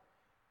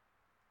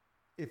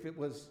if it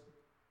was,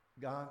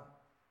 God,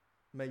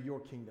 may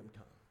your kingdom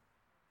come.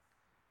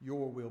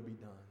 Your will be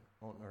done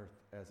on earth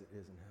as it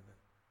is in heaven.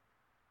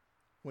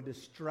 When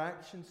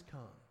distractions come,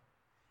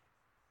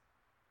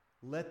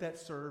 let that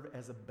serve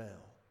as a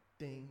bell.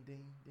 Ding,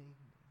 ding, ding, ding.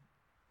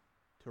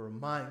 To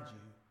remind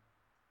you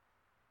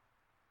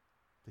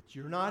that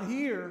you're not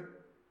here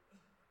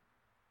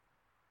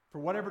for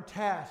whatever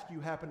task you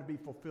happen to be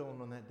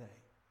fulfilling on that day.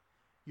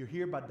 You're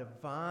here by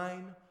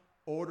divine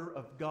order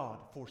of God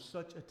for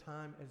such a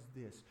time as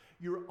this.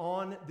 You're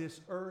on this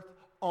earth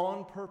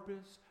on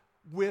purpose,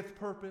 with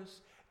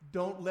purpose.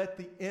 Don't let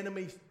the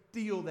enemy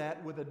steal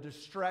that with a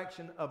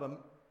distraction of an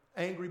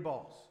angry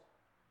boss.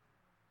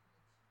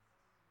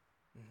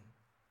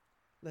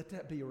 Let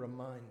that be a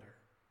reminder.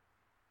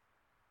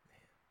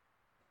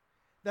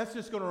 That's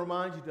just going to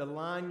remind you to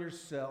align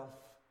yourself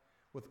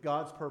with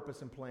God's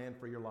purpose and plan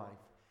for your life.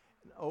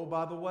 And oh,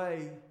 by the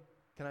way,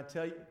 can I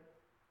tell you?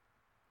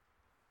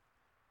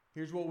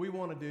 Here's what we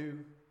want to do.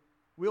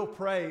 We'll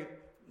pray,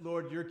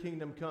 Lord, your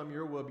kingdom come,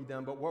 your will be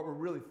done. But what we're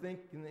really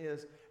thinking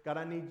is, God,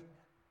 I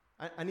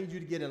need you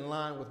to get in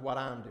line with what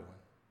I'm doing.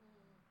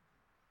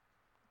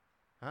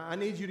 I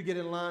need you to get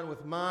in line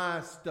with my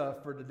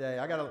stuff for today.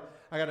 I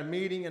got a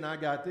meeting and I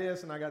got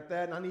this and I got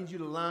that, and I need you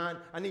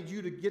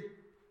to get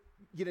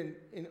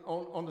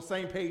on the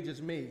same page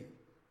as me.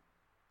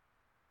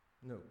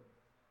 No.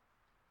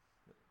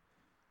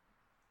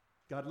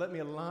 God, let me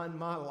align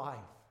my life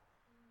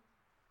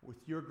with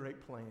your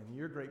great plan,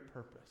 your great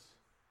purpose.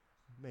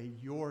 May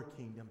your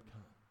kingdom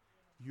come.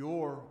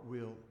 Your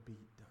will be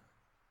done.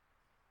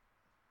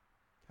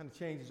 Kind of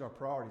changes our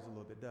priorities a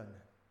little bit, doesn't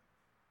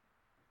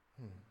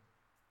it?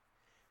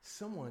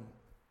 Someone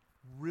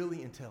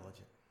really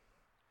intelligent,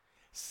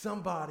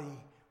 somebody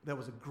that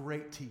was a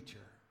great teacher,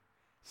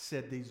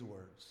 said these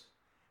words: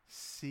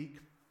 seek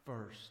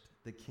first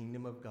the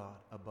kingdom of God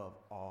above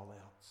all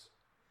else.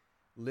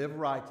 Live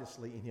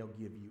righteously and he'll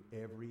give you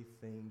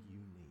everything you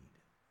need.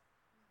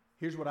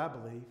 Here's what I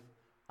believe.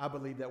 I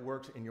believe that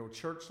works in your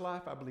church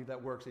life. I believe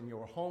that works in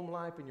your home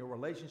life, in your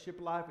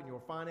relationship life, in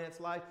your finance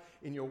life,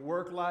 in your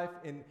work life,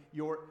 in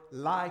your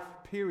life,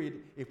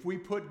 period. If we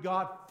put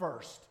God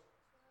first.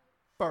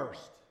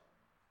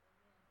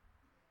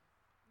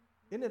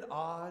 Isn't it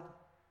odd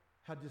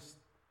how just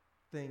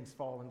things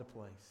fall into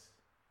place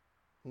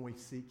when we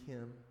seek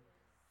him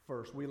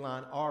first? We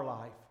line our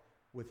life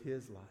with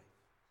his life,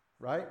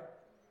 right?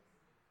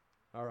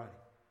 All right.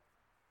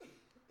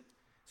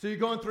 So you're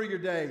going through your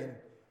day and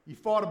you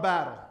fought a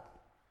battle.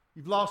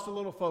 You've lost a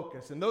little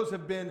focus. And those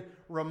have been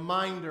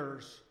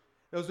reminders.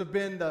 Those have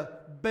been the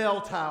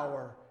bell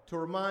tower to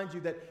remind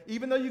you that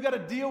even though you got to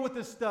deal with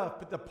this stuff,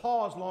 but to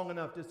pause long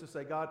enough just to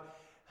say, God,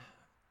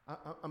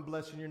 I'm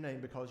blessing your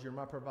name because you're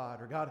my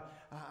provider. God,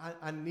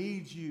 I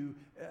need you,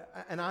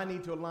 and I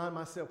need to align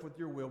myself with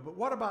your will. But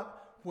what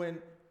about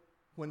when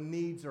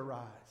needs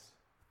arise?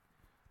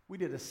 We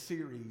did a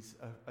series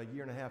a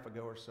year and a half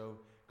ago or so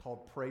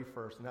called Pray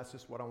First, and that's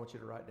just what I want you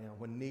to write down.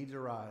 When needs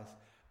arise,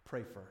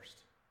 pray first.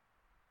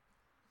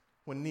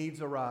 When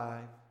needs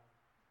arrive,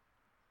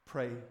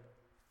 pray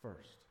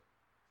first.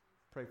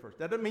 Pray first.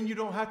 That doesn't mean you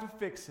don't have to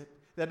fix it.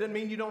 That doesn't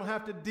mean you don't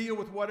have to deal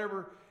with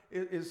whatever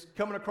is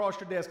coming across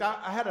your desk.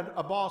 I had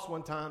a boss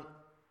one time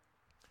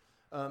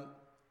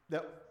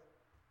that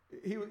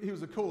he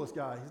was the coolest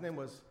guy. His name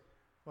was,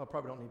 well, I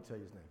probably don't need to tell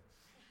you his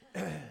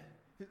name.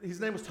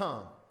 His name was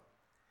Tom.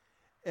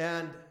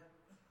 And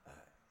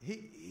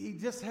he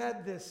just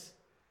had this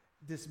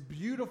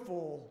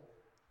beautiful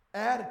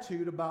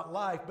attitude about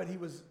life, but he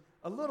was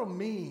a little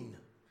mean.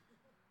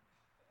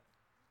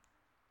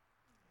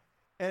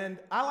 And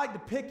I like to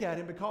pick at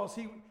him because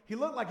he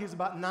looked like he was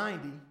about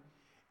 90.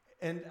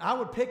 And I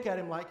would pick at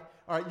him like,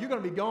 all right, you're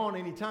going to be gone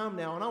any time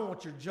now, and I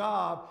want your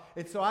job.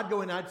 And so I'd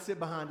go in and I'd sit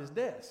behind his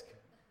desk.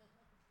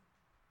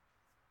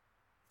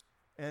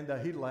 And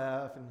he'd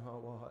laugh and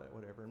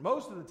whatever. And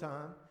most of the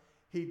time,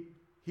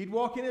 he'd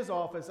walk in his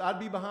office. I'd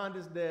be behind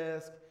his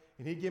desk,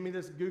 and he'd give me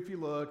this goofy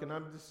look,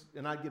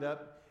 and I'd get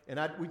up, and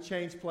we'd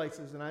change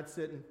places, and I'd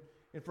sit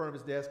in front of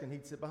his desk, and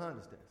he'd sit behind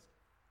his desk.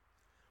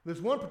 This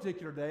one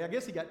particular day, I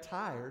guess he got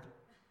tired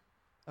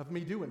of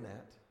me doing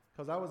that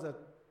because I was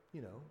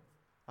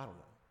I don't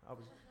know.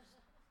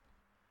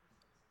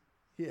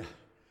 Yeah.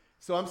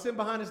 So I'm sitting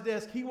behind his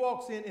desk. He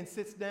walks in and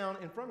sits down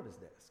in front of his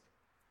desk.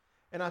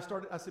 And I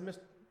said, Mr.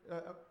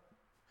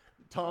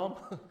 Tom,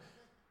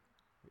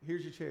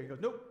 here's your chair. He goes,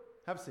 nope,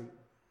 have a seat.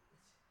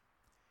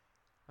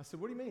 I said,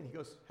 what do you mean? He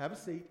goes, have a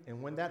seat,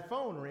 and when that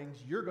phone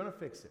rings, you're going to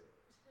fix it.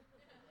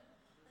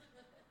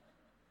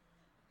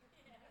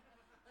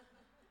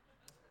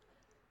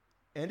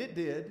 And it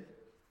did,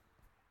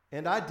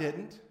 and I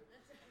didn't,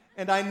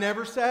 and I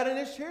never sat in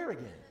his chair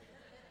again.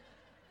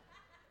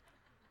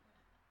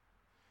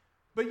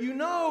 But you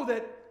know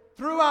that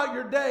throughout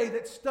your day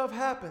that stuff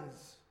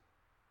happens.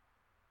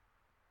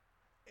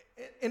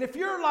 And if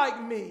you're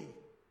like me,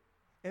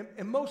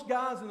 and most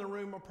guys in the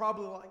room are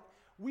probably like,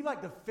 we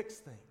like to fix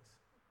things.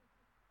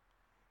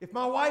 If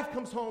my wife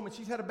comes home and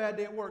she's had a bad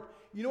day at work,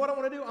 you know what I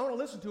want to do? I want to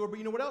listen to her, but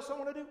you know what else I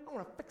want to do? I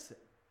want to fix it.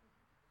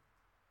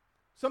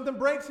 Something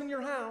breaks in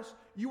your house,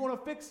 you want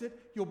to fix it,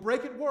 you'll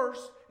break it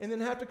worse, and then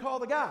have to call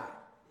the guy.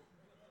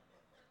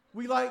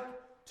 We like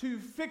to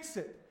fix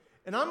it.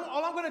 And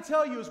all I'm going to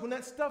tell you is when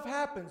that stuff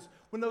happens,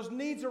 when those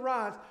needs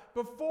arise,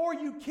 before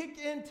you kick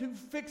into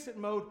fix-it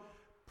mode,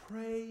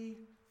 pray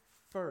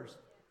first.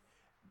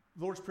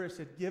 The Lord's Prayer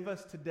said, give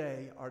us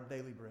today our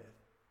daily bread.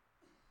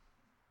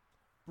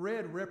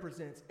 Bread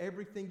represents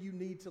everything you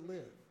need to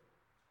live.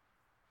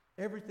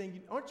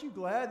 Aren't you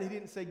glad He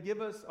didn't say,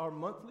 give us our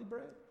monthly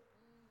bread?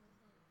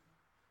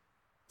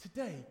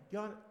 Today,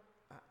 God,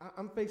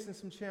 I'm facing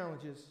some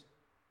challenges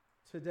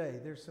today.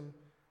 There's some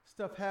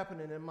stuff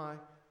happening in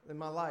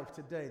my life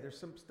today. There's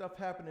some stuff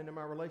happening in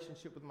my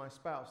relationship with my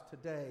spouse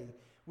today.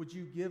 Would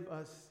you give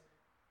us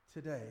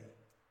today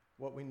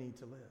what we need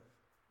to live?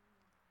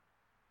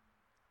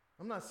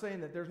 I'm not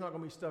saying that there's not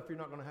going to be stuff you're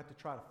not going to have to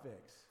try to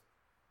fix,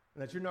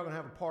 and that you're not going to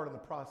have a part in the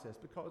process,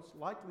 because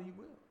likely you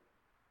will.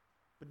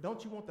 But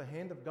don't you want the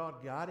hand of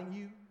God guiding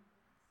you?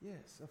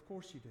 Yes, of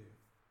course you do.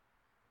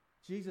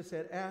 Jesus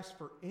said, ask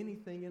for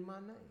anything in my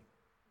name.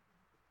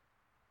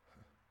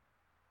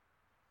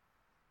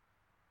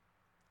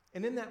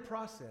 And in that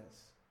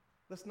process,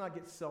 let's not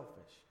get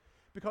selfish.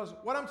 Because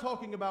what I'm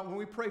talking about when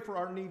we pray for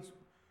our needs,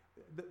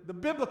 the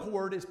biblical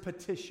word is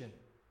petition.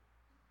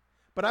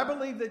 But I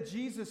believe that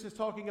Jesus is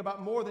talking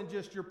about more than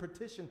just your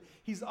petition.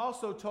 He's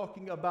also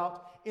talking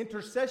about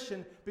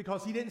intercession,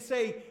 because He didn't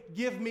say,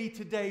 give me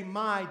today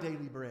my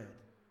daily bread.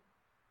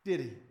 Did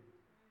He?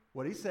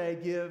 What did He say?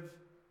 Give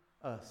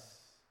us.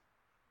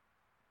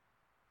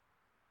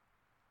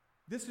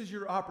 This is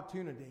your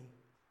opportunity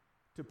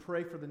to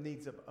pray for the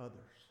needs of others.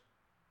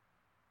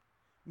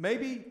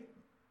 Maybe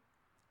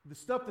the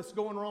stuff that's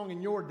going wrong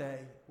in your day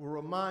will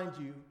remind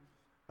you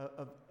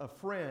of a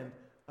friend,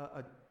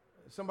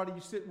 somebody you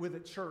sit with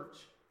at church,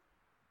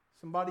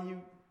 somebody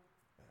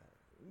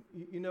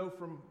you know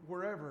from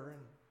wherever,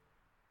 and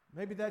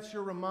maybe that's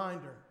your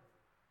reminder.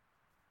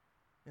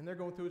 And they're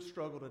going through a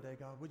struggle today.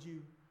 God, would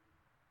you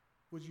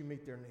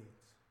meet their needs?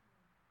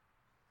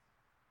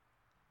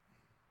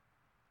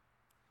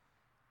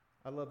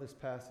 I love this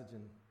passage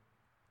in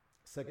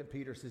 2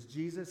 Peter. It says,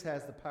 Jesus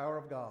has the power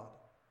of God,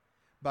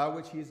 by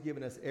which He has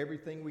given us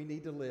everything we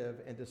need to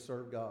live and to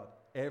serve God.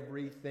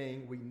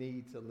 Everything we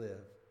need to live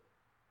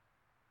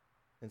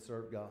and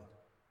serve God.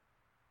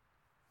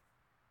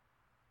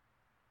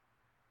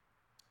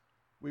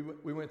 We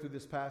went through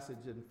this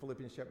passage in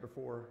Philippians chapter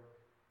 4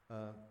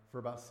 for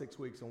about 6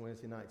 weeks on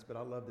Wednesday nights, but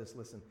I love this.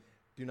 Listen,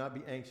 do not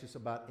be anxious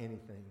about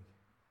anything.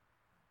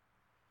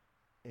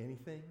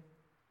 Anything?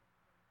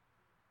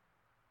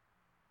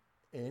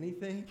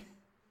 Anything?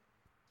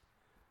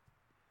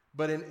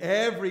 But in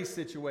every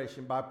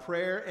situation, by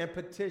prayer and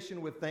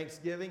petition with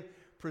thanksgiving,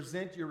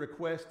 present your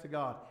request to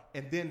God.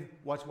 And then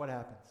watch what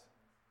happens.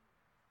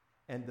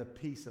 And the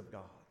peace of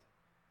God,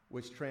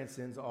 which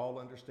transcends all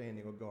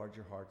understanding, will guard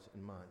your hearts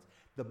and minds.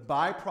 The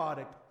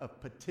byproduct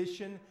of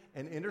petition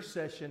and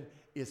intercession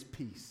is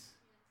peace.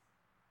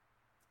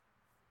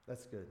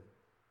 That's good.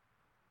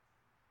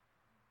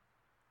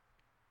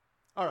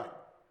 All right.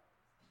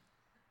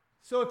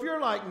 So if you're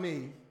like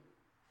me,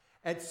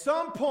 at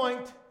some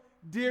point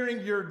during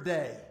your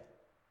day,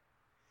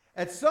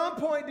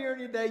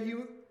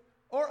 you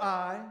or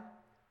I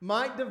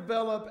might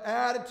develop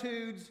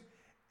attitudes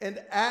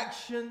and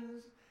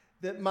actions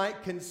that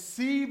might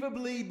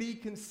conceivably be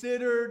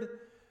considered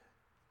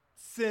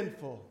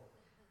sinful.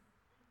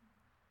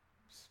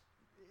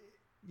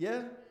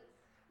 Yeah?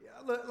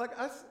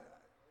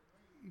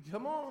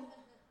 Come on.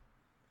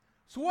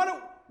 So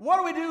what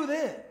do we do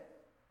then?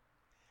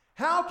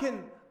 How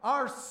can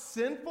our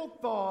sinful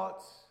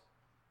thoughts,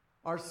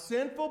 our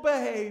sinful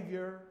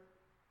behavior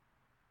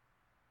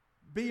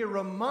be a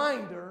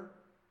reminder,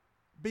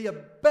 be a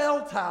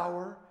bell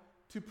tower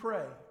to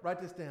pray?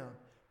 Write this down.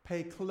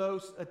 Pay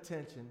close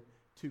attention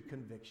to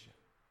conviction.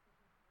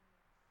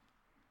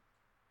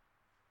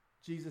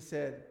 Jesus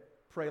said,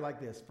 pray like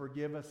this: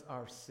 forgive us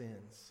our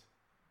sins.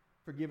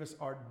 Forgive us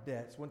our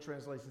debts. One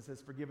translation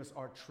says, forgive us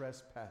our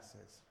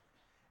trespasses,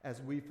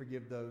 as we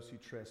forgive those who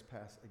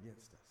trespass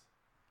against us.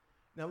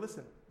 Now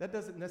listen, that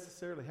doesn't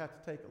necessarily have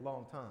to take a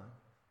long time.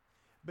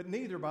 But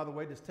neither, by the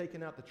way, does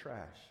taking out the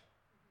trash.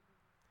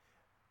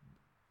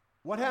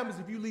 What happens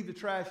if you leave the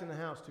trash in the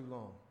house too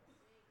long?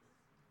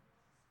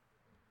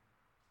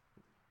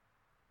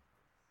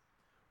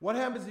 What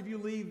happens if you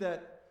leave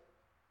that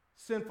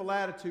sinful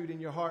attitude in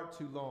your heart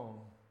too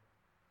long?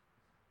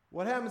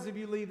 What happens if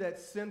you leave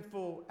that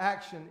sinful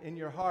action in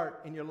your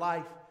heart, in your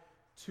life,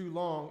 too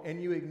long,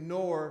 and you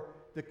ignore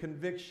the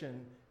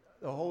conviction?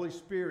 The Holy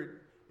Spirit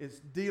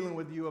is dealing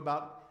with you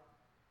about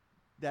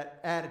that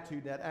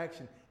attitude, that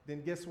action.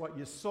 Then guess what?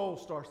 Your soul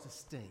starts to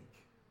stink.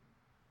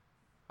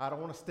 I don't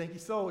want a stinky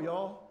soul,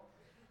 y'all.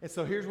 And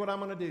so here's what I'm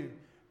going to do.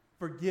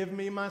 Forgive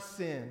me my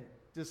sin.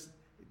 Just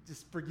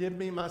forgive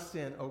me my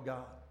sin, oh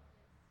God.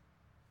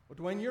 Well,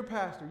 Dwayne, you're a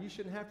pastor. You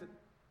shouldn't have to.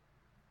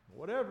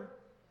 Whatever.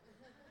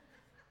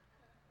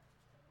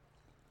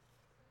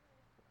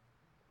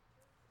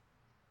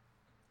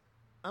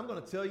 I'm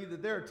going to tell you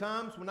that there are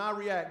times when I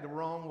react the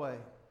wrong way.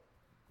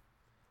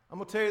 I'm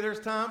going to tell you there's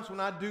times when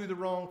I do the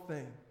wrong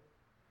thing.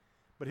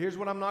 But here's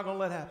what I'm not going to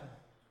let happen.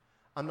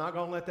 I'm not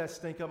going to let that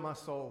stink up my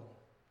soul.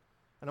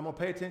 And I'm going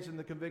to pay attention to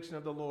the conviction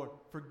of the Lord.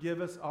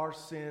 Forgive us our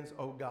sins,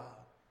 O God.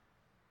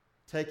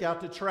 Take out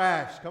the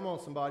trash. Come on,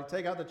 somebody.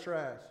 Take out the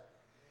trash.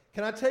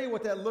 Can I tell you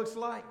what that looks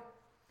like?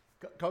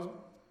 Because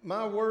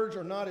my words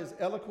are not as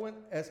eloquent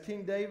as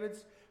King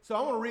David's. So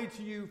I want to read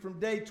to you from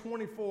day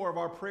 24 of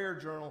our prayer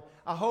journal.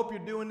 I hope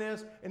you're doing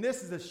this. And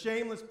this is a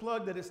shameless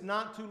plug that it's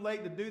not too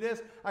late to do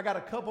this. I got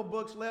a couple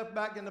books left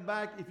back in the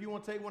back. If you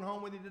want to take one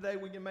home with you today,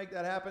 we can make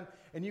that happen.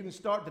 And you can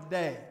start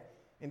today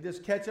and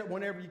just catch up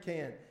whenever you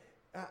can.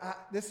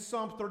 This is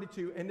Psalm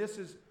 32. And this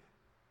is,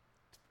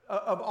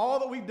 of all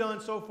that we've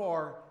done so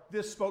far,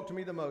 this spoke to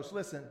me the most.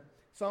 Listen,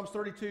 Psalms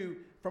 32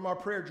 from our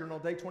prayer journal,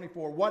 day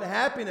 24. What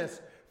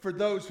happiness for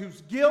those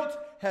whose guilt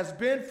has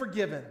been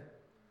forgiven.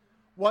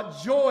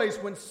 What joys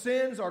when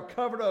sins are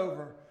covered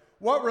over.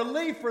 What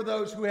relief for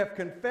those who have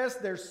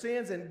confessed their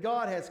sins and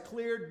God has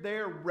cleared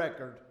their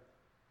record.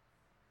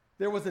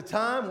 There was a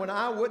time when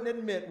I wouldn't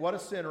admit what a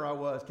sinner I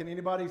was. Can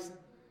anybody?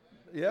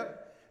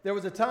 Yep. There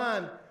was a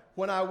time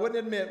when I wouldn't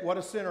admit what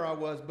a sinner I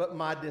was, but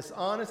my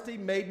dishonesty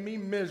made me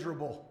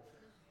miserable.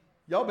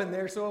 Y'all been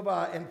there, so have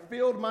I. And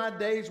filled my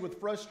days with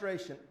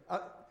frustration.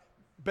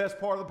 Best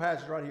part of the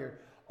passage right here.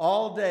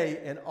 All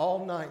day and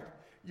all night,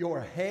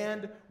 your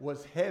hand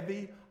was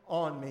heavy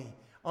on me.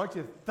 Aren't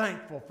you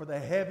thankful for the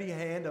heavy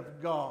hand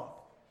of God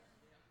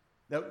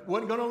that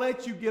wasn't going to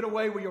let you get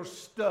away with your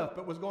stuff,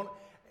 but was going to...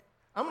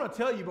 I'm going to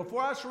tell you,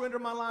 before I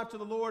surrendered my life to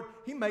the Lord,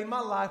 He made my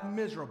life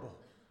miserable.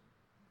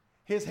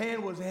 His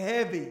hand was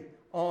heavy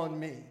on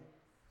me.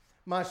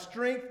 My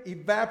strength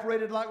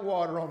evaporated like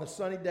water on a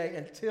sunny day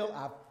until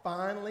I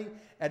finally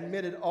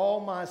admitted all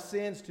my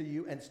sins to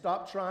you and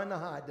stopped trying to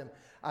hide them.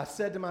 I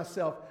said to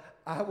myself,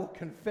 I will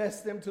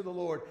confess them to the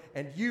Lord,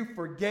 and you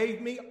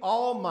forgave me.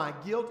 All my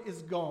guilt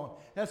is gone.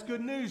 That's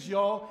good news,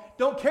 y'all.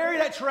 Don't carry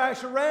that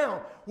trash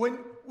around. When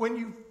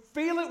you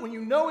feel it, when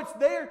you know it's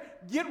there,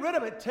 get rid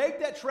of it. Take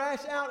that trash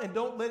out and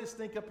don't let it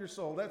stink up your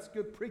soul. That's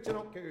good preaching.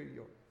 Don't carry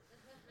yours.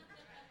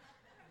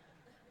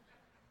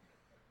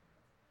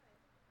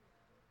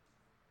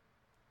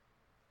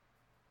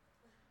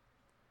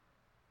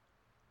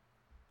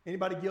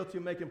 Anybody guilty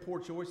of making poor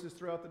choices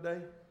throughout the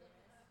day?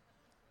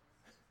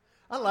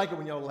 I like it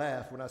when y'all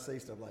laugh when I say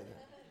stuff like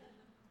that.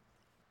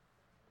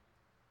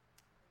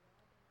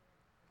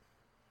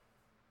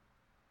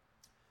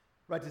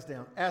 Write this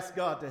down. Ask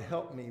God to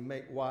help me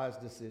make wise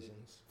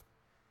decisions.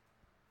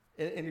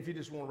 And if you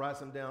just want to write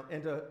some down,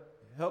 and to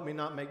help me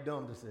not make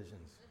dumb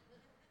decisions.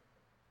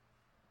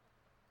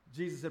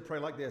 Jesus said, pray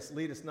like this: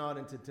 lead us not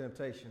into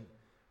temptation,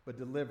 but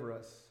deliver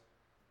us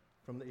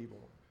from the evil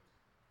one.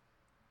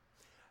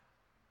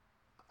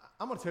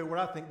 I'm going to tell you what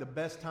I think the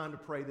best time to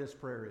pray this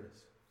prayer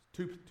is.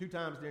 Two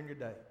times during your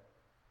day.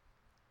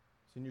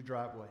 It's in your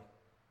driveway.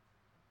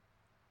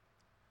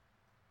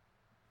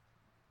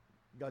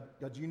 God,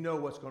 you know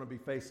what's going to be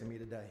facing me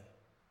today.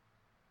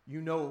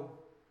 You know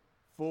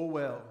full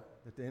well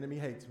that the enemy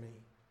hates me.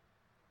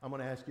 I'm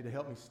going to ask you to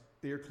help me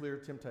steer clear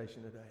of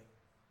temptation today.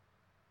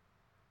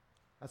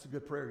 That's a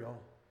good prayer, y'all.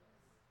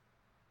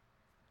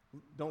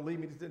 Don't lead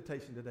me to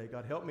temptation today.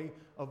 God, help me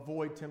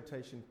avoid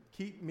temptation.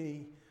 Keep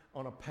me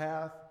on a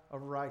path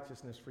of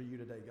righteousness for you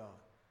today, God.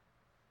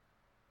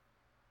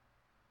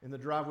 In the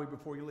driveway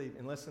before you leave.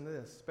 And listen to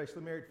this,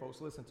 especially married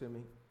folks, listen to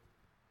me.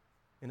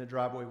 In the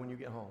driveway when you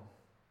get home.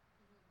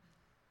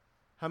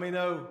 How many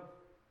know,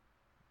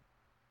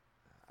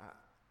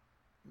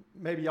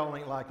 maybe y'all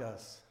ain't like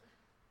us,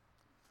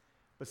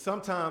 but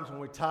sometimes when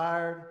we're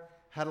tired,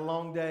 had a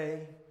long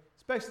day,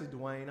 especially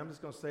Dwayne, I'm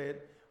just going to say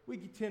it, we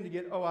tend to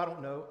get, a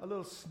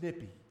little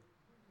snippy.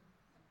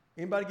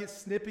 Anybody get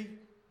snippy?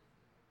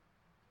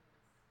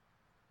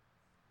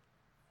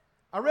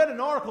 I read an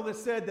article that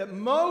said that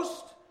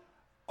most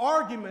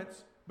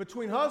arguments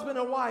between husband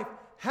and wife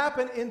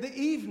happen in the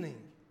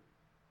evening.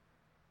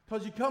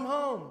 Because you come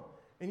home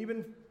and you've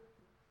been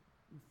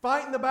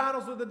fighting the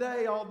battles of the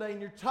day all day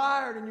and you're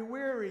tired and you're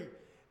weary.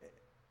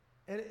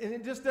 And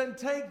it just doesn't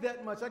take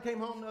that much. I came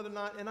home the other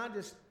night and I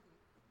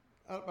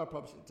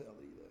probably shouldn't tell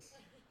you this.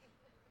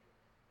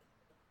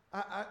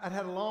 I'd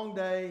had a long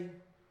day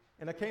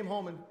and I came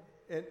home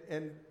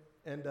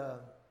and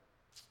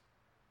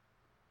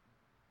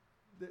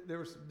there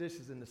were some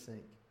dishes in the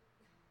sink.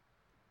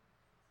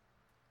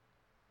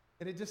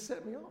 And it just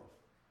set me off.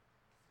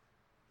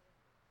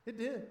 It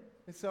did.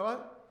 And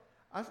so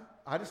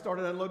I just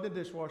started unloading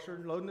the dishwasher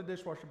and loading the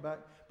dishwasher back,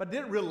 but I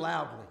did it real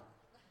loudly.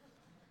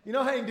 You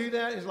know how you do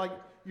that? It's like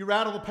you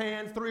rattle the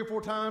pans 3 or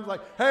 4 times,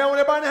 like, hey, I want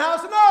everybody in the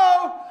house to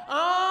know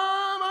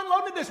I'm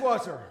unloading the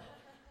dishwasher.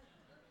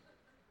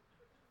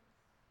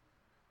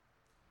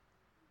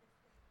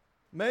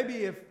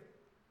 Maybe,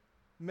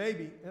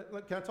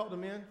 can I talk to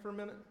men for a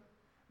minute?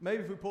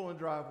 Maybe if we pull in the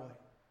driveway,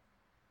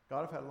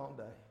 God, I've had a long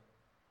day.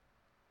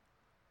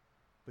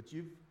 but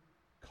you've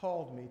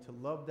called me to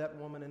love that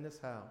woman in this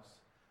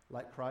house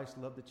like Christ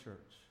loved the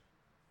church.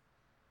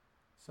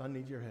 So I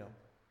need your help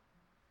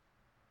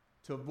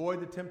to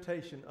avoid the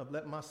temptation of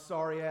letting my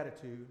sorry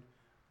attitude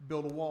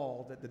build a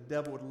wall that the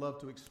devil would love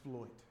to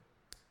exploit.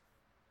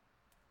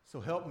 So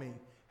help me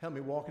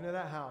walk into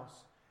that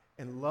house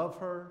and love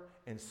her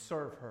and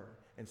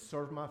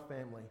serve my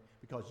family,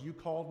 because you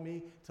called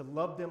me to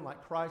love them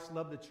like Christ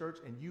loved the church,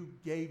 and you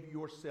gave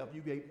yourself.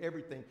 You gave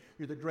everything.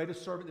 You're the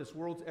greatest servant this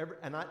world's ever,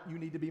 and you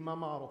need to be my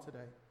model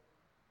today.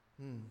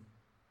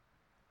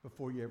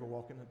 Before you ever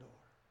walk in the door.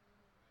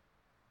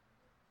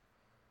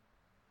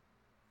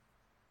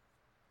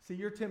 See,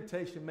 your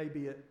temptation may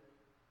be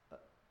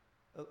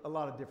a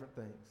lot of different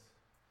things.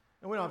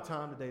 And we don't have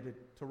time today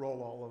to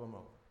roll all of them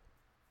over.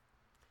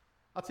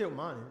 I'll tell you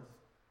what mine is.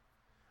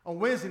 On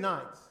Wednesday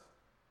nights,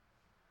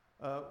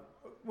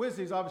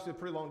 Wednesday is obviously a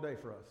pretty long day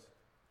for us.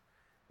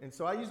 And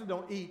so I usually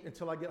don't eat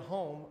until I get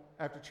home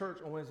after church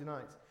on Wednesday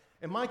nights.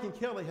 And Mike and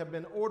Kelly have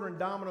been ordering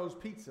Domino's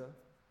pizza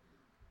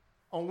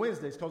on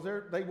Wednesdays because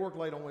they work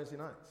late on Wednesday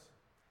nights.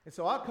 And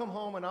so I'll come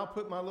home and I'll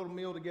put my little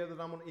meal together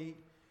that I'm going to eat.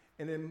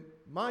 And then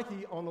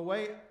Mikey, on the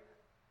way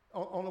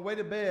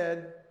to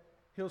bed,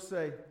 he'll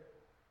say,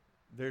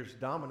 "There's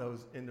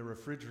Domino's in the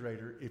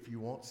refrigerator if you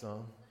want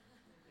some."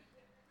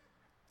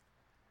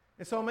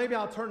 And so maybe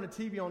I'll turn the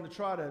TV on to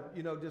try to,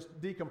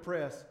 just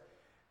decompress.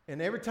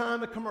 And every time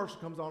the commercial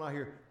comes on, I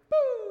hear,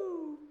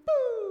 boo,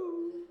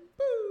 boo,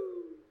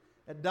 boo.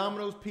 And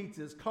Domino's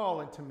Pizza is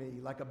calling to me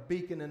like a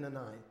beacon in the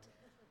night.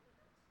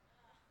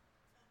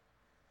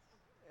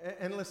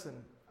 And listen,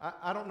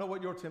 I don't know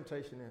what your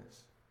temptation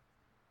is.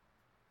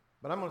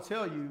 But I'm going to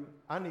tell you,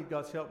 I need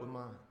God's help with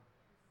mine.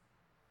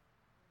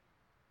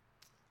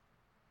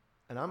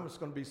 And I'm just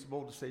going to be so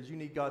bold to say, you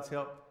need God's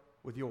help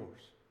with yours.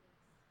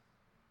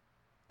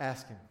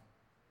 Ask Him.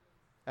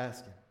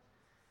 Ask Him.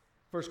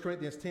 1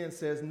 Corinthians 10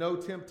 says, "No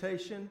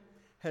temptation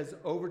has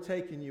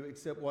overtaken you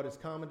except what is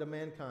common to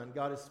mankind.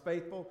 God is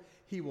faithful.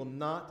 He will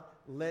not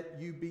let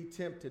you be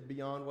tempted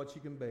beyond what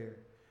you can bear.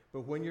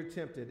 But when you're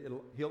tempted,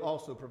 He'll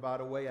also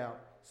provide a way out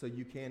so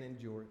you can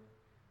endure it."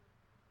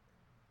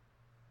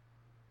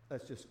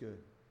 That's just good.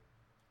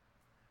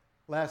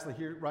 Lastly,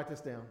 here, write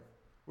this down.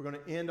 We're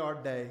going to end our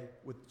day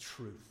with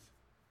truth.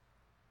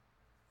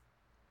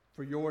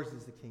 For yours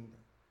is the kingdom,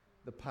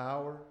 the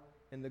power,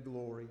 and the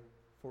glory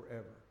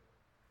forever.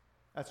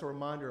 That's a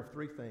reminder of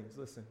three things.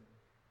 Listen,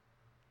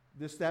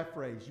 that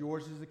phrase,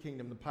 yours is the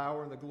kingdom, the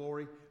power, and the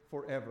glory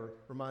forever,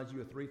 reminds you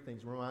of three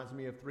things. Reminds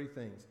me of three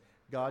things.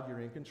 God, you're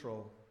in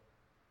control.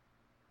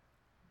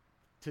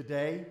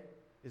 Today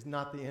is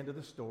not the end of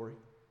the story.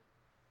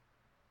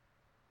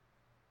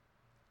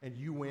 And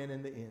you win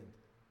in the end.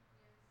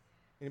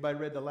 Anybody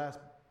read the last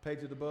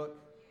page of the book?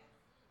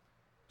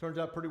 Turns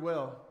out pretty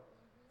well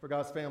for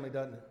God's family,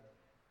 doesn't it?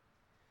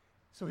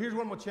 So here's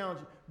what I'm going to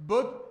challenge you.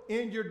 Book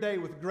end your day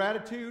with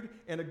gratitude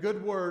and a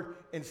good word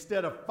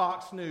instead of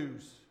Fox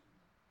News.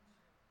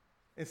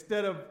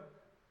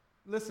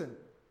 Listen,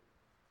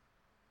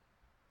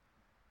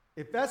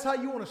 if that's how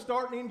you want to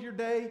start and end your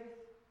day,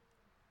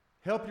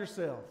 help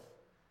yourself.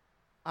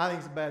 I think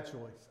it's a bad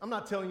choice. I'm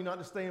not telling you not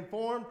to stay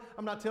informed.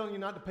 I'm not telling you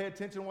not to pay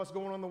attention to what's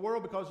going on in the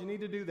world, because you need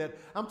to do that.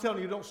 I'm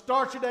telling you, don't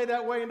start your day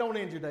that way and don't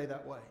end your day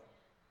that way.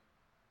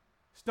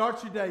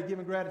 Start your day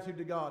giving gratitude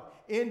to God.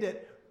 End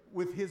it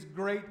with His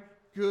great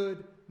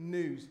good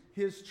news,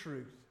 His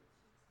truth.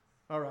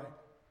 All right.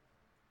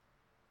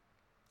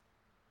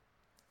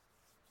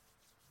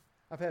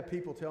 I've had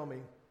people tell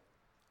me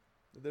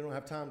that they don't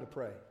have time to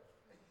pray.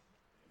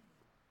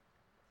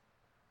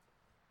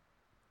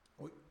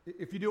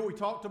 If you do what we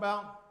talked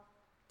about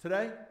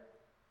today,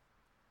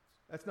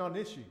 that's not an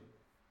issue.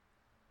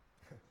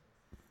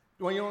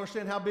 Dwayne, you don't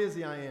understand how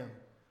busy I am.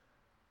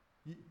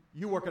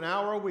 You work an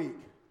hour a week.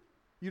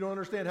 You don't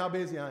understand how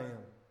busy I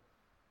am.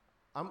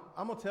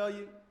 I'm going to tell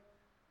you,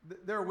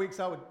 there are weeks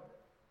I'm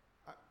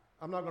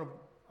not going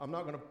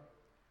to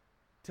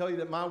tell you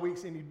that my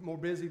week's any more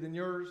busy than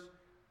yours.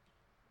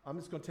 I'm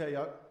just going to tell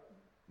you,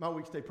 my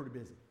weeks stay pretty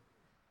busy.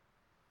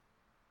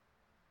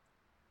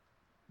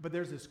 But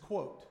there's this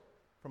quote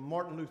from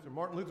Martin Luther.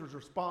 Martin Luther's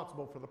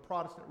responsible for the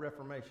Protestant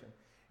Reformation.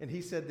 And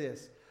he said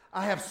this: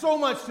 "I have so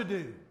much to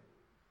do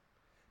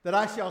that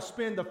I shall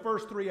spend the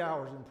first 3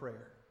 hours in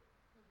prayer."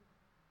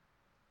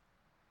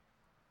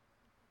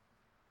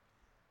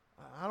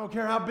 I don't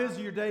care how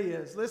busy your day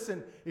is.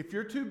 Listen, if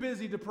you're too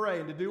busy to pray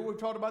and to do what we've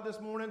talked about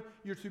this morning,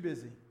 you're too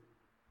busy.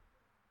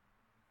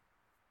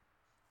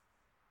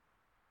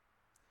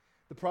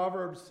 The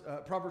Proverbs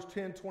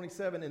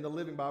 10:27 in the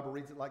Living Bible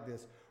reads it like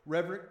this: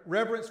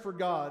 "Reverence for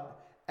God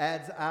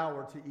adds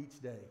hour to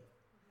each day."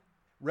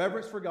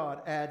 Reverence for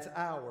God adds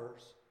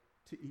hours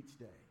to each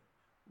day.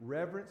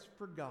 Reverence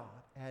for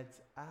God adds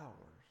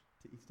hours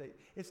to each day.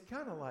 It's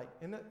kind of like,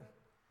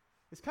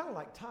 it's kind of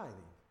like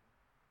tithing.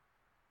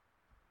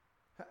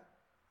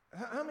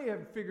 How many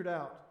have figured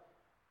out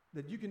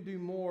that you can do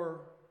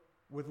more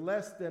with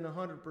less than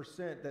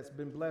 100% that's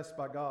been blessed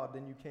by God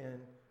than you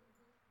can?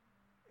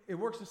 It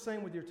works the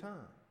same with your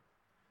time.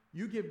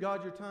 You give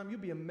God your time, you'll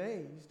be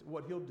amazed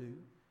what He'll do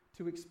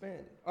to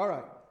expand it. All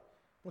right.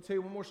 I'll tell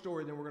you one more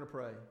story, then we're going to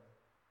pray.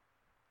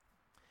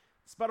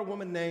 It's about a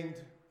woman named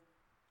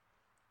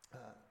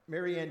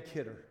Mary Ann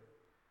Kidder.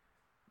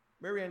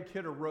 Mary Ann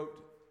Kidder wrote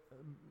a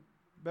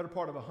better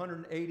part of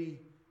 180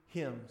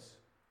 hymns.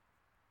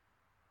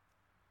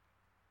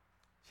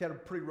 She had a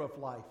pretty rough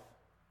life.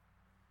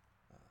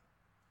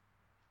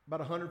 About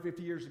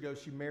 150 years ago,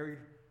 she married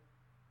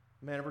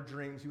a man of her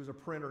dreams. He was a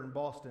printer in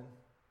Boston.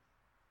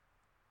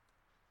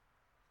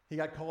 He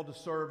got called to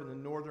serve in the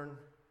Northern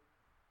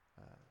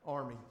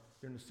Army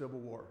during the Civil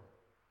War.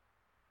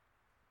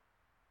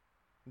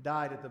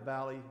 Died at the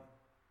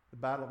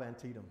Battle of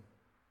Antietam.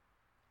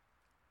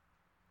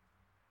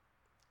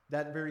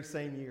 That very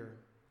same year,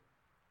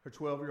 her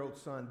 12-year-old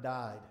son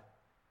died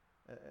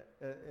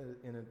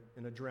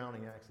in a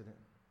drowning accident.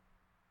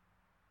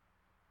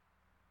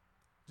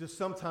 Just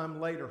sometime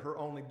later, her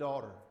only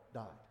daughter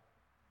died.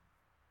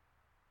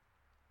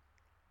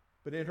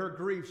 But in her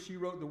grief, she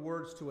wrote the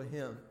words to a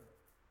hymn.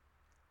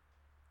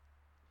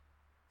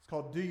 It's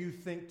called Do You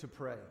Think to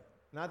Pray?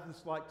 And I'd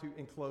just like to,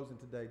 in closing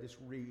today, just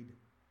read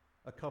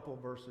a couple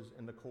of verses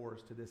in the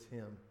chorus to this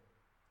hymn.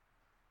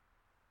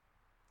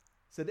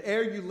 It said,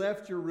 ere you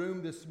left your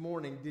room this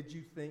morning, did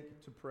you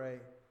think to pray?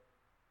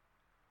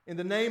 In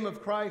the name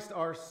of Christ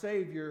our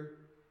Savior,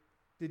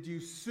 did you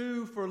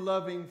sue for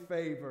loving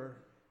favor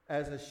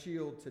as a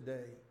shield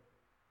today?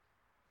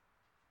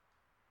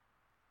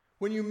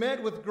 When you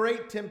met with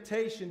great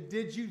temptation,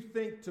 did you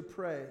think to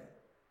pray?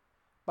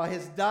 By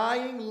His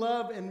dying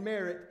love and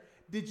merit,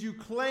 did you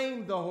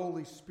claim the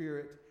Holy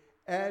Spirit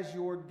as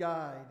your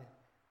guide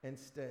and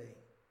stay?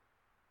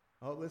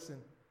 Oh, listen.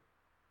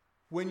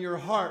 When your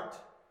heart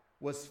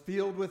was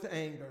filled with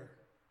anger,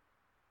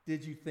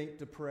 did you think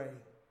to pray?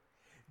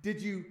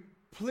 Did you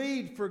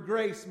plead for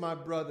grace, my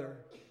brother,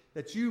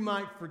 that you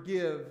might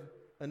forgive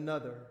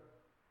another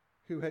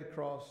who had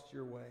crossed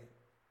your way?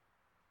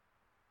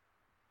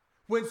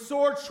 When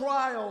sore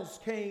trials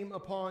came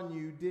upon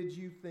you, did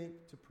you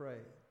think to pray?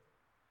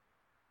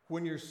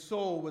 When your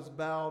soul was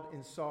bowed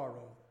in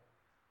sorrow,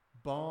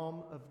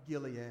 balm of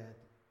Gilead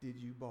did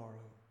you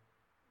borrow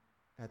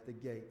at the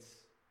gates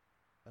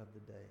of the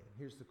day?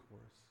 Here's the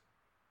chorus.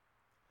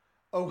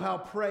 Oh, how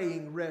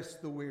praying rests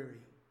the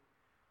weary.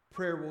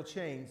 Prayer will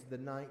change the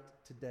night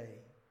to day.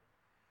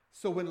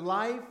 So when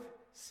life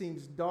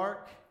seems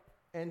dark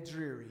and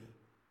dreary,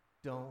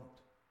 don't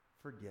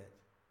forget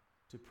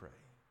to pray.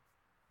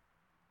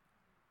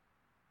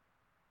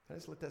 Can I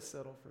just let that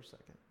settle for a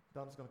second?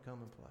 Donna's going to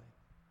come and play.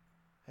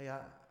 Hey,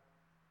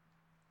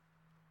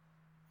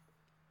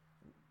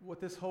 what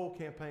this whole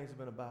campaign has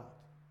been about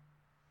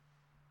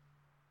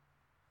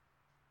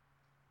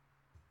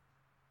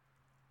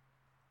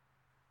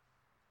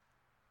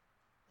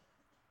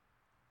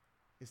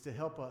is to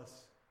help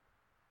us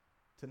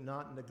to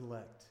not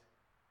neglect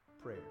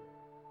prayer.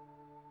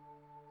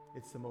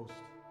 It's the most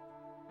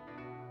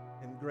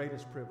and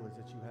greatest privilege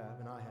that you have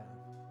and I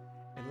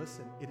have. And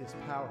listen, it is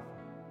powerful.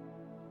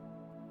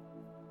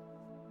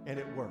 And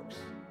it works.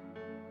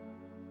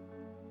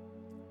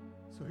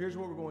 So here's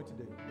what we're going to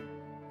do.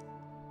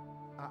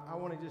 I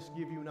want to just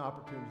give you an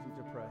opportunity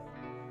to pray.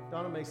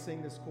 Donna may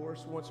sing this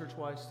chorus once or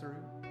twice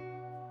through.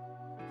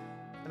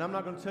 And I'm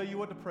not going to tell you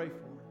what to pray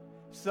for.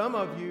 Some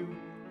of you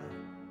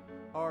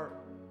are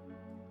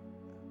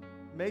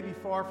maybe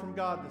far from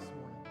God this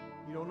morning.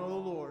 You don't know the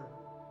Lord.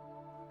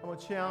 I'm going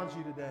to challenge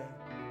you today.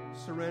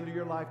 Surrender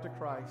your life to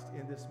Christ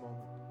in this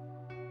moment.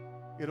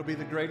 It'll be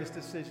the greatest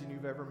decision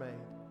you've ever made.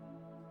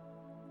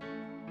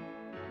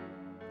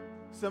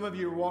 Some of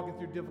you are walking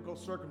through difficult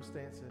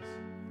circumstances.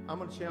 I'm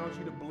going to challenge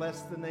you to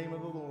bless the name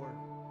of the Lord.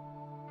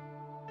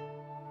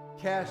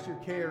 Cast your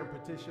care and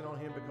petition on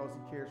Him because He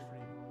cares for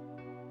you.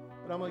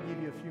 But I'm going to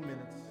give you a few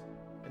minutes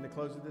in the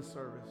close of this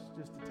service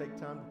just to take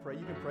time to pray.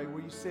 You can pray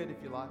where you sit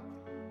if you like.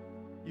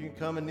 You can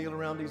come and kneel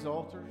around these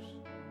altars.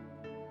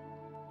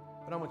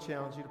 But I'm going to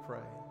challenge you to pray.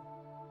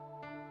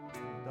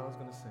 Don's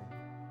going to sing.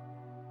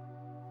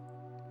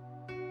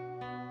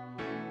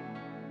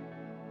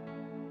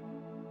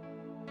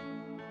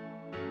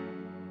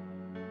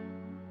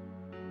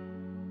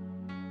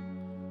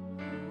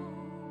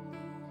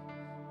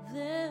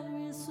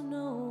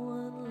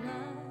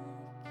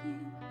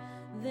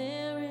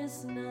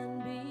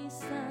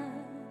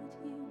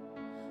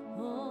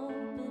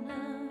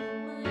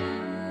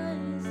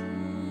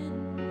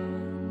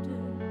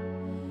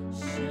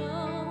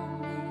 Show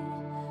me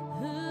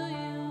who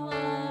you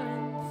are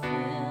and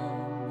fill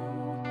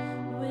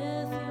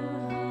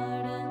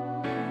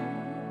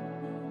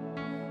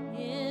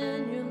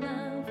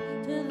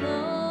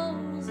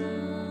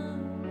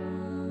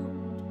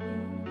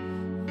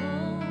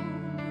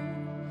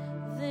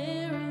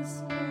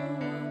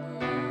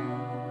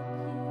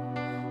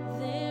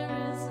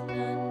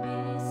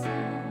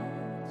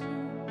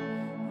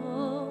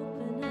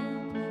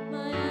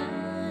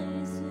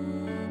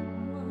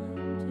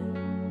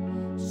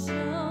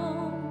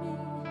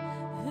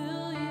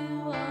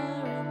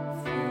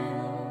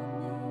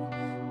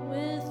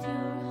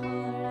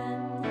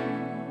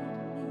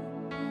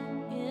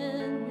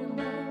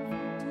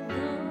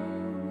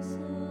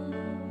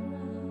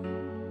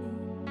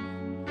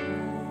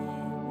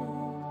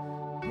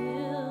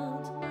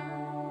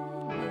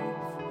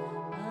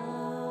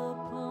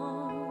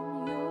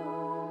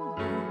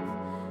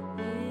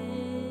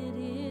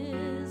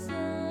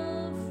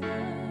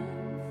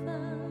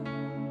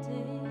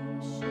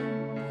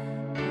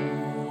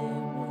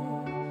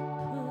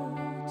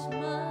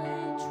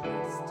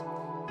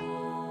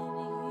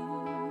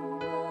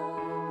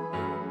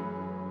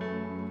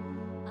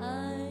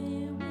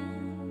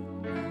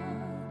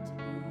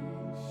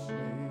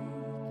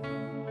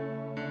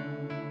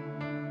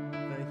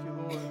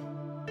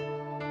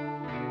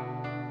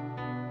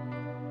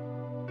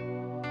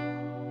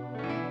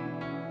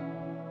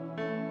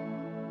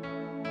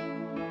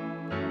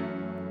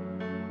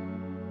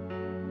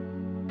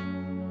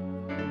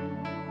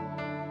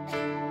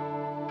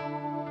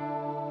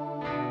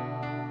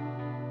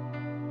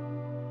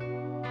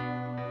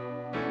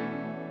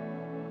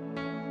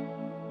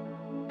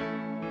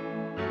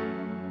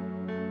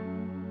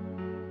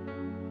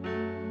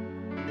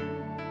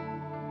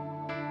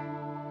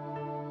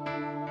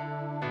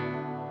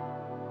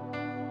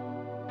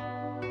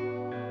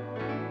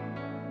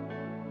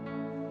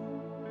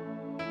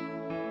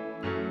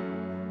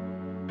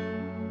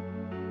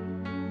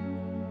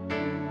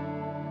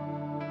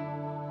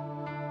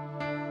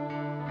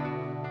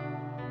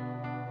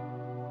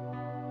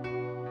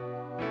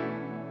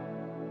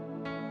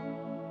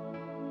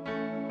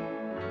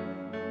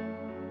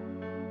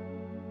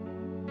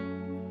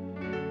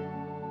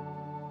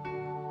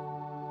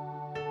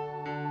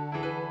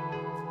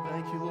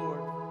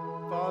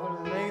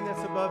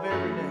above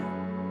every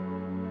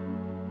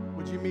name,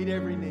 would you meet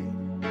every need?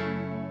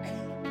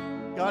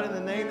 God, in the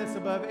name that's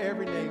above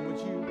every name, would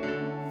you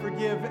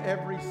forgive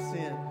every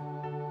sin?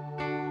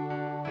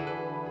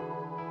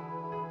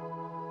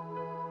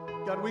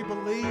 God, we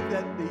believe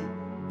that the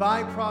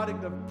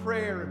byproduct of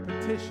prayer and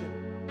petition,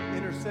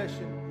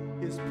 intercession,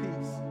 is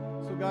peace.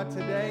 So God,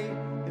 today,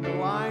 in the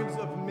lives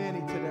of many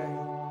today,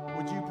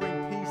 would you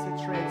bring peace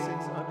that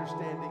transcends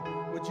understanding?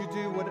 Would you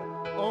do what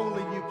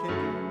only you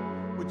can do?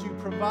 Would you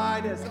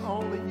provide as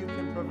only you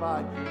can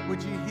provide?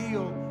 Would you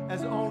heal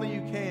as only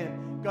you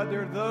can? God,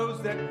 there are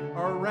those that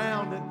are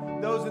around,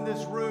 and those in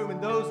this room,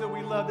 and those that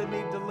we love that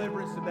need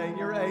deliverance today, and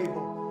you're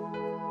able.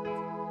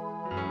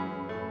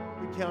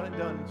 We count it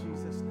done in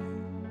Jesus' name.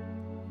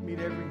 Meet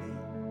every need.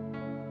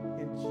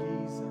 In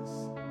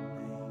Jesus'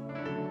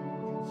 name.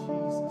 In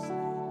Jesus'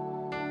 name.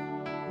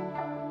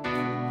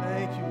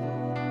 Thank you,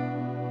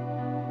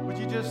 Lord. Would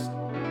you just,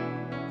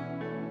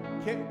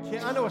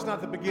 I know it's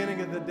not the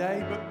beginning of the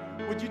day,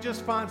 but would you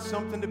just find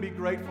something to be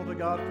grateful to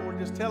God for?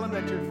 Just tell him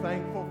that you're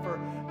thankful for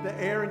the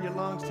air in your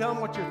lungs. Tell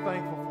him what you're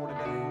thankful for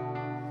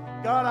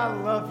today. God, I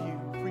love you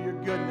for your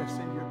goodness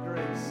and your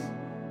grace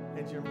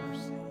and your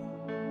mercy.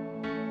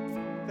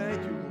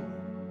 Thank you,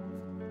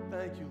 Lord.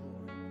 Thank you, Lord.